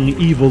which hung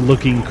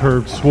evil-looking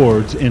curved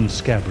swords in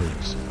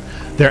scabbards.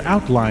 Their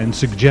outline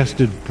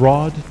suggested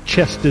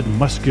broad-chested,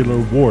 muscular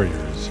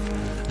warriors.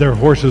 Their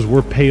horses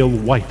were pale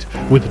white,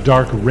 with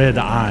dark red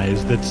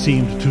eyes that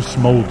seemed to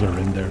smolder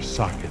in their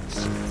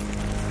sockets.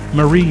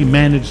 Marie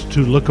managed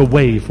to look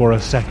away for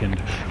a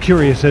second,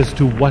 curious as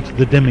to what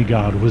the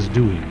demigod was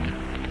doing.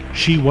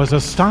 She was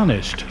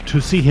astonished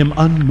to see him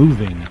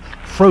unmoving,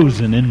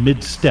 frozen in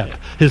mid-step,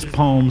 his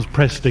palms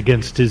pressed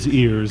against his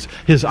ears,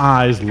 his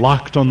eyes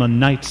locked on the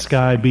night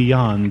sky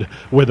beyond,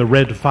 where the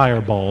red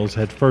fireballs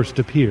had first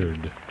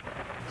appeared.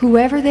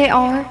 Whoever they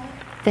are,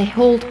 they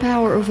hold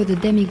power over the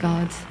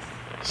demigods.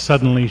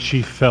 Suddenly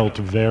she felt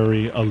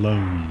very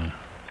alone.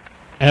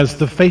 As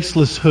the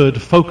faceless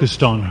hood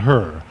focused on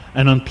her,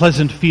 an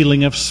unpleasant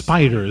feeling of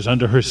spiders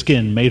under her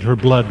skin made her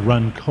blood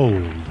run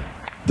cold.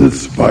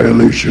 This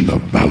violation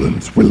of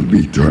balance will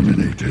be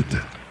terminated.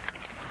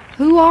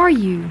 Who are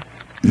you?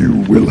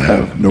 You will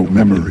have no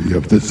memory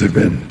of this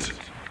event.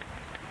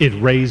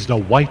 It raised a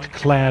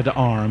white-clad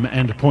arm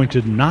and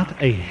pointed not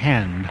a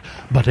hand,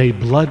 but a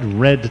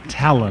blood-red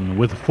talon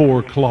with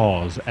 4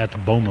 claws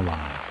at Beaumoulin.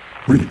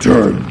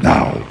 Return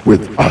now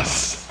with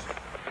us.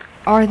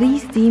 Are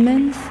these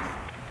demons?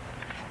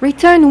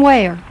 Return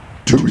where?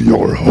 To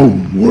your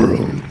home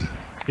world.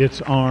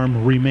 Its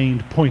arm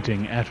remained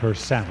pointing at her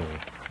saddle.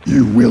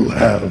 You will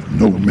have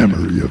no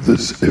memory of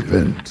this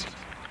event.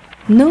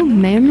 No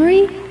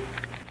memory?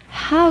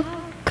 How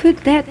could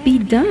that be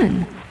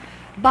done?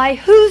 By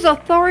whose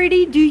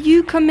authority do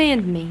you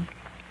command me?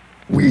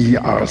 We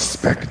are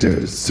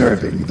specters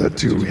serving the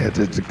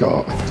 2-headed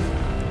god.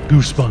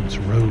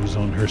 Goosebumps rose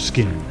on her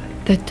skin.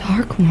 The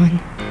Dark One.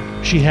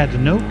 She had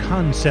no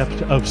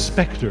concept of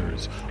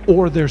specters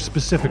or their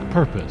specific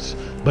purpose,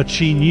 but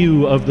she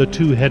knew of the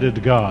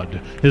 2-headed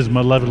god, his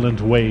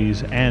malevolent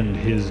ways, and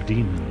his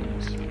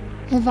demons.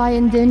 Have I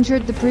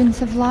endangered the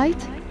Prince of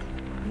Light?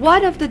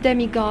 What of the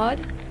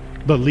demigod?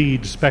 The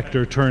lead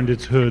specter turned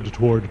its hood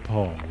toward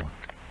Paul.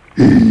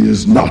 He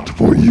is not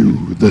for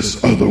you, this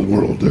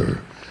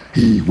otherworlder.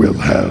 He will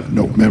have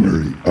no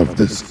memory of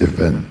this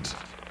event.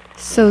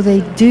 So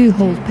they do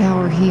hold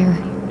power here.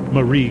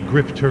 Marie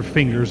gripped her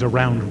fingers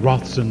around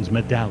Rothson's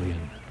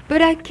medallion.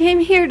 But I came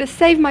here to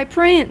save my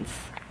prince.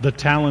 The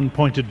talon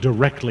pointed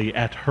directly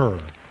at her.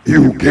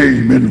 You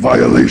came in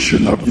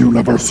violation of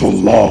universal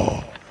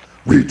law.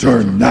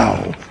 Return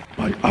now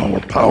by our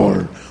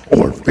power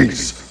or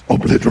face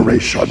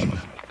obliteration.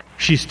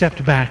 She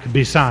stepped back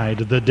beside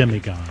the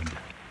demigod.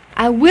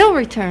 I will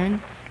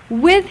return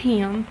with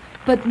him,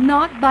 but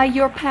not by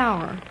your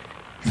power.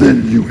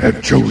 Then you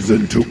have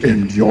chosen to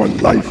end your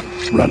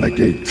life,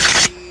 renegade.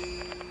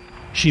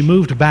 She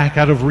moved back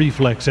out of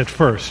reflex at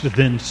first,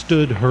 then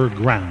stood her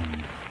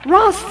ground.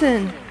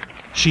 Ralston!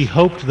 She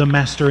hoped the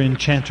master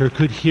enchanter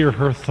could hear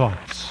her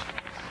thoughts.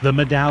 The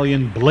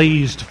medallion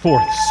blazed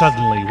forth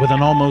suddenly with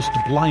an almost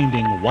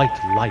blinding white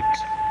light.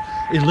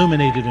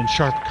 Illuminated in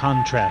sharp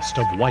contrast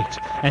of white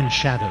and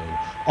shadow,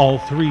 all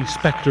three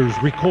specters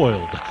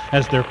recoiled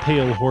as their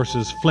pale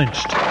horses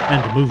flinched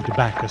and moved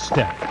back a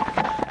step.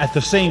 At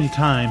the same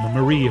time,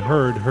 Marie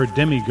heard her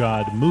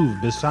demigod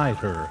move beside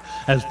her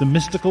as the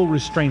mystical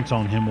restraints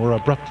on him were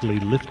abruptly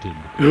lifted.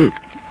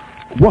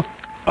 What?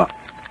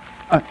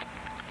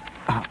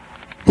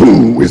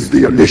 Who is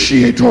the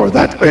initiator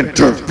that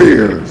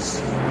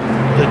interferes?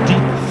 The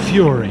deep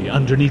fury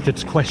underneath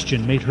its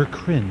question made her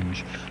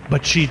cringe,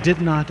 but she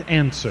did not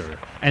answer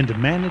and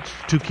managed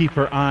to keep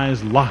her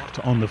eyes locked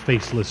on the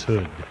faceless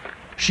hood.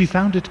 She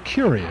found it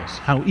curious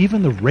how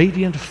even the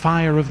radiant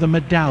fire of the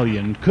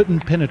medallion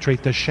couldn't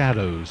penetrate the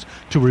shadows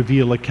to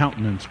reveal a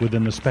countenance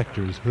within the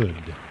specter's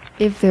hood.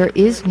 If there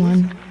is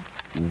one.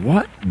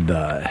 What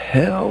the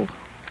hell?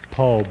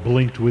 Paul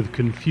blinked with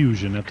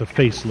confusion at the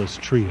faceless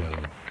trio.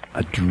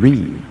 A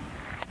dream,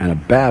 and a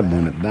bad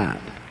one at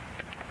that.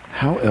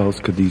 How else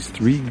could these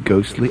three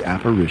ghostly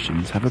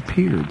apparitions have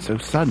appeared so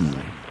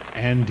suddenly?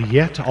 And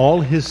yet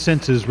all his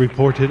senses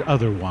reported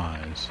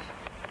otherwise.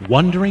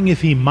 Wondering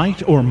if he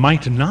might or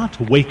might not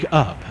wake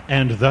up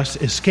and thus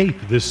escape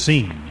this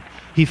scene,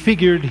 he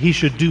figured he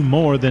should do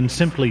more than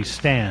simply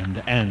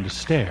stand and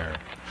stare.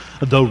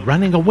 Though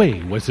running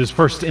away was his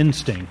first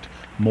instinct,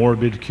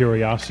 morbid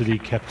curiosity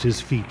kept his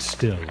feet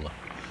still.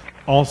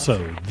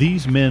 Also,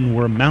 these men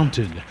were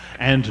mounted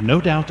and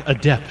no doubt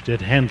adept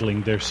at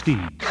handling their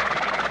steeds.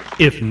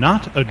 If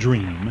not a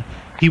dream,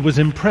 he was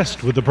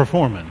impressed with the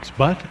performance,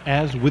 but,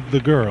 as with the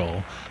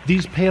girl,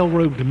 these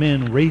pale-robed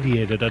men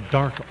radiated a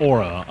dark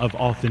aura of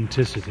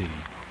authenticity.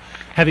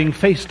 Having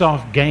faced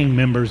off gang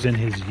members in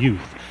his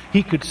youth,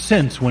 he could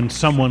sense when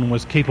someone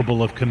was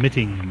capable of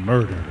committing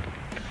murder.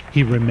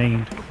 He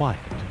remained quiet,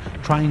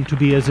 trying to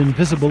be as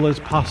invisible as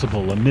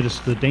possible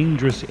amidst the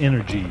dangerous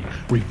energy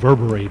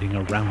reverberating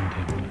around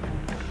him.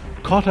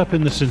 Caught up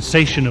in the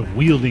sensation of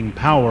wielding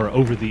power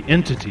over the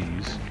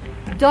entities,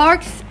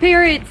 Dark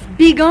spirits,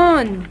 be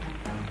gone!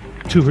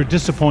 to her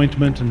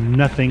disappointment,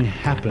 nothing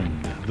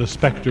happened, the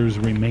specters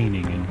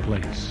remaining in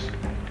place.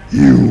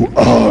 You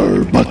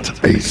are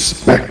but a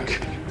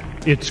speck.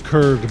 Its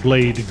curved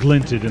blade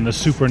glinted in the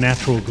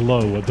supernatural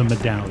glow of the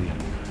medallion.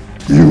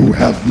 You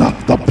have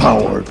not the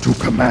power to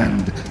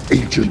command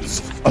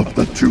agents of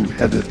the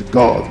two-headed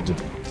god.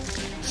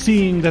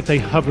 Seeing that they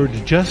hovered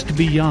just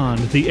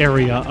beyond the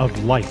area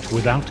of light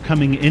without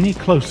coming any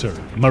closer,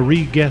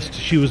 Marie guessed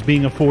she was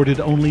being afforded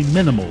only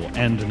minimal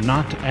and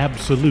not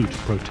absolute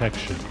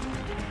protection.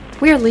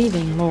 We're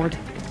leaving, Lord.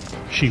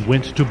 She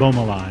went to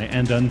Beaumoulin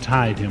and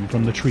untied him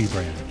from the tree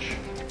branch.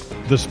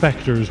 The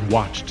specters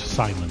watched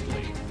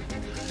silently.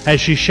 As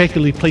she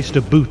shakily placed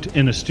a boot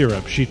in a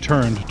stirrup, she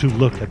turned to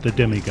look at the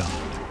demigod.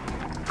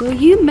 Will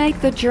you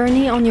make the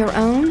journey on your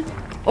own,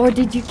 or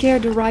did you care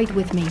to ride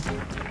with me?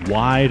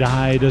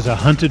 Wide-eyed as a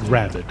hunted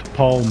rabbit,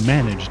 Paul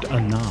managed a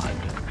nod.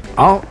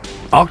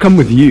 I'll come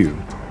with you.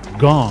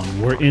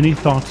 Gone were any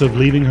thoughts of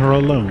leaving her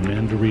alone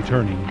and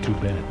returning to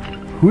bed.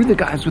 Who are the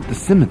guys with the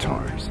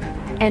scimitars?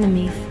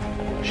 Enemies.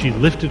 She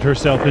lifted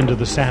herself into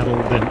the saddle,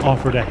 then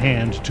offered a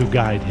hand to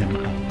guide him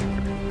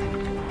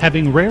up.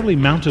 Having rarely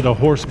mounted a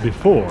horse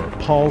before,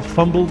 Paul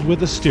fumbled with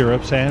the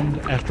stirrups and,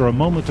 after a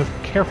moment of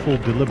careful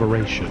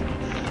deliberation,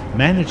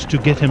 managed to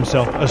get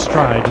himself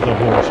astride the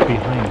horse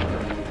behind her.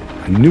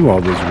 I knew all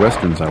those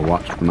westerns I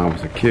watched when I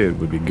was a kid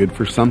would be good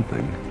for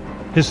something.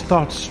 His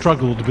thoughts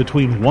struggled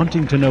between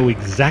wanting to know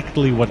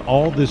exactly what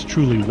all this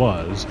truly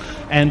was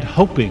and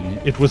hoping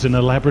it was an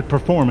elaborate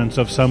performance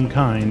of some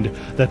kind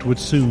that would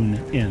soon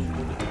end.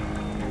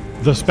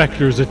 The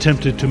specters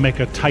attempted to make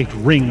a tight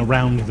ring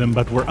around them,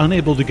 but were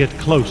unable to get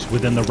close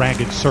within the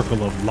ragged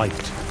circle of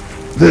light.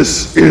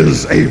 This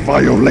is a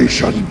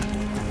violation.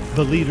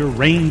 The leader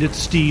reined its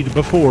steed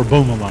before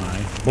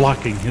Beaumoulin,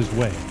 blocking his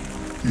way.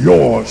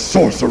 Your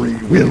sorcery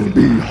will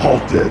be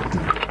halted.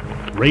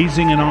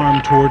 Raising an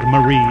arm toward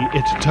Marie,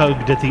 it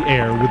tugged at the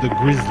air with a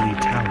grisly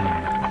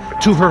talon.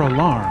 To her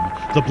alarm,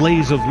 the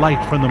blaze of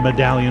light from the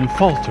medallion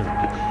faltered.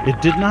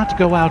 It did not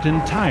go out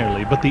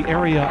entirely, but the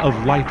area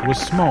of light was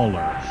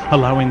smaller,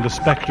 allowing the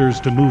specters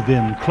to move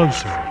in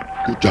closer.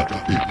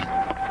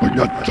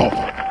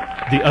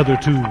 The other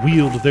two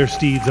wheeled their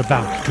steeds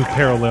about to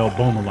parallel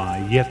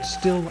Beaumoulin, yet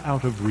still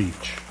out of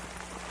reach.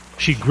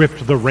 She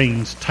gripped the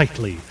reins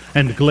tightly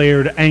and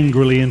glared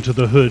angrily into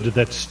the hood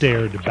that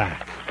stared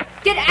back.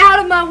 Get out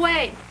of my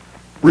way!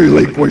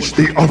 Relinquish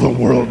the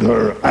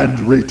Otherworlder and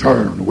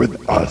return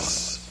with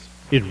us.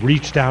 It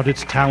reached out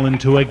its talon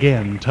to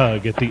again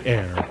tug at the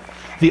air.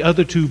 The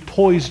other two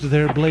poised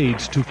their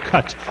blades to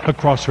cut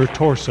across her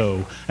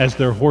torso as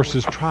their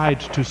horses tried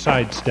to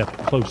sidestep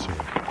closer.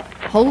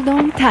 Hold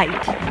on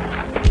tight.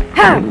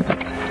 Ha!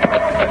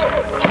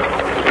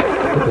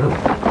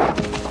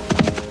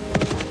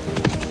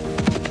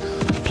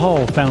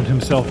 Paul found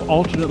himself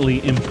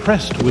alternately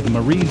impressed with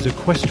Marie's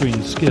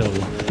equestrian skill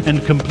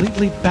and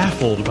completely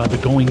baffled by the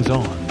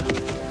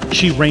goings-on.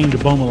 She reined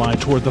Beaumoulin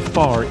toward the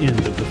far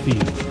end of the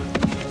field.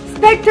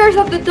 Spectres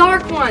of the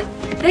Dark One!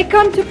 They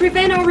come to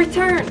prevent our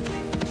return!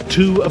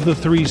 2 of the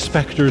 3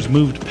 specters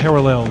moved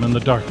parallel in the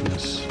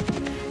darkness.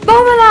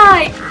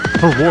 Beaumoulin!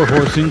 Her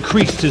warhorse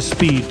increased his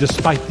speed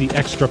despite the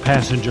extra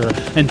passenger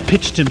and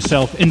pitched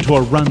himself into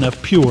a run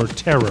of pure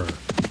terror.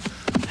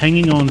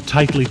 Hanging on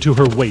tightly to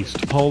her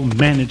waist, Paul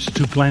managed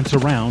to glance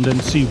around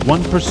and see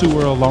one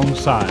pursuer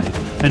alongside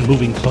and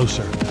moving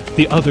closer,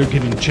 the other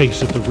giving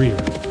chase at the rear.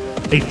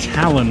 A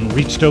talon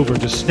reached over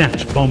to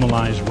snatch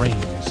Beaumoulin's reins.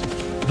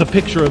 The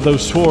picture of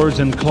those swords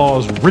and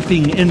claws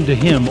ripping into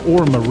him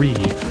or Marie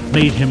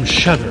made him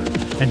shudder,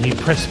 and he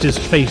pressed his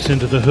face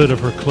into the hood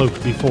of her cloak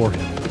before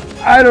him.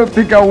 I don't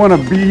think I want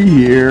to be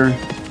here.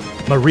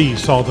 Marie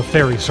saw the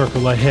fairy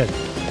circle ahead.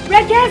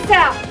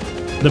 Regessa!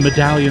 The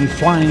medallion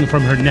flying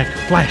from her neck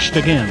flashed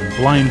again,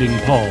 blinding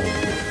Paul.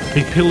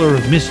 A pillar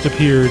of mist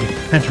appeared,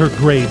 and her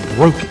grade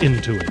broke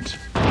into it.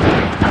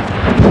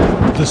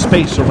 The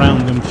space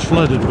around them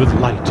flooded with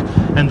light,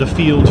 and the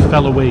field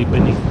fell away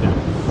beneath them.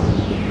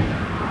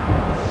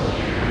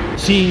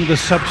 Seeing the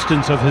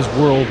substance of his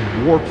world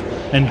warp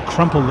and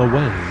crumple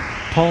away,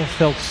 Paul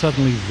felt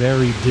suddenly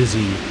very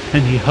dizzy,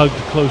 and he hugged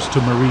close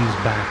to Marie's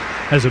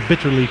back as a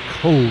bitterly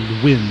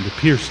cold wind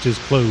pierced his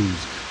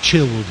clothes,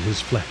 chilled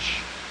his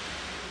flesh.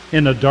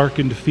 In a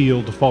darkened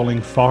field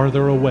falling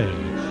farther away,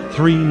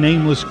 3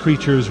 nameless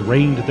creatures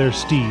reined their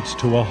steeds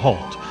to a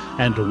halt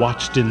and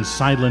watched in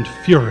silent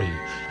fury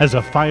as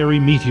a fiery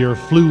meteor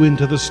flew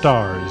into the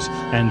stars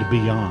and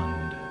beyond.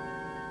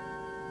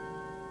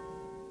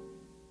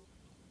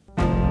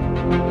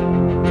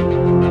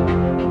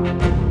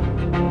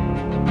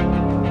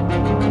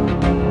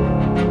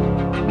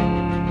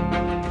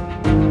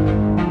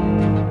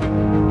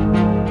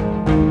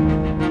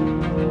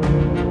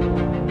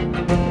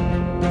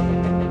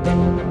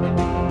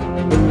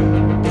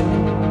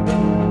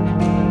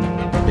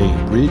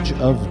 Bridge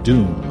of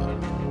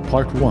Doom,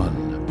 Part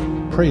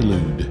 1,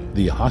 Prelude,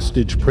 The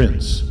Hostage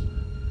Prince.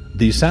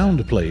 The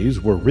sound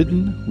plays were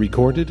written,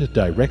 recorded,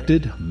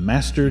 directed,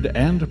 mastered,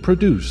 and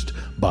produced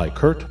by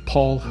Kurt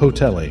Paul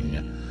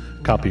Hotelling.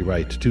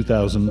 Copyright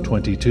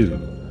 2022.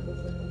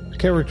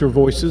 Character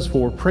voices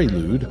for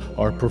Prelude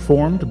are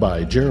performed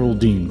by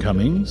Geraldine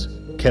Cummings,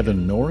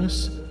 Kevin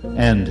Norris,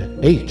 and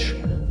H,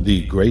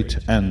 the Great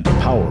and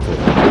Powerful.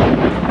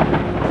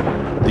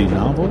 The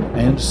novel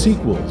and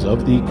sequels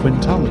of the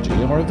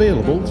quintology are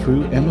available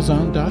through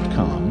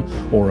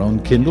Amazon.com or on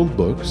Kindle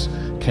Books,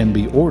 can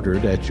be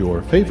ordered at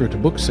your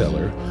favorite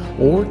bookseller,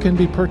 or can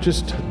be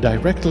purchased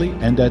directly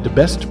and at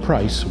best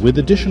price with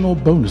additional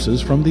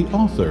bonuses from the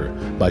author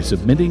by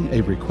submitting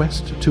a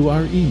request to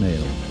our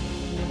email.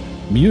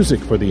 Music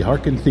for the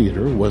Harken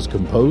Theatre was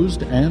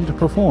composed and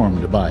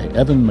performed by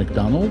Evan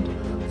MacDonald,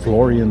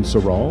 Florian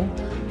Sorrell,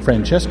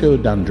 Francesco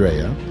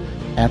D'Andrea,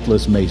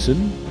 Atlas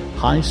Mason,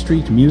 High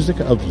Street Music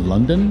of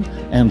London,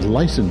 and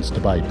licensed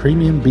by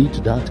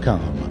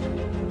PremiumBeat.com.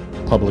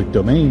 Public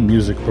domain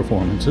music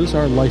performances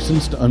are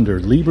licensed under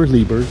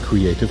Liber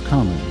Creative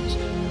Commons.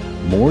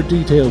 More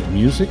detailed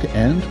music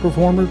and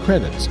performer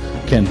credits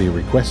can be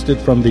requested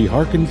from the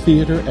Harken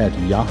Theatre at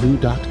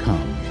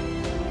yahoo.com.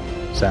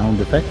 Sound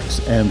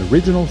effects and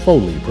original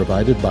Foley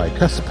provided by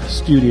Cusp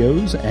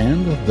Studios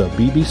and the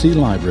BBC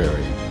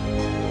Library.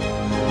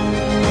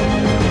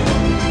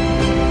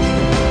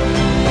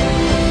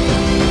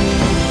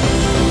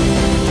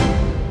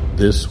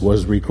 This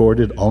was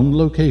recorded on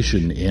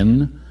location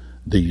in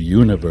the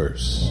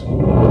universe.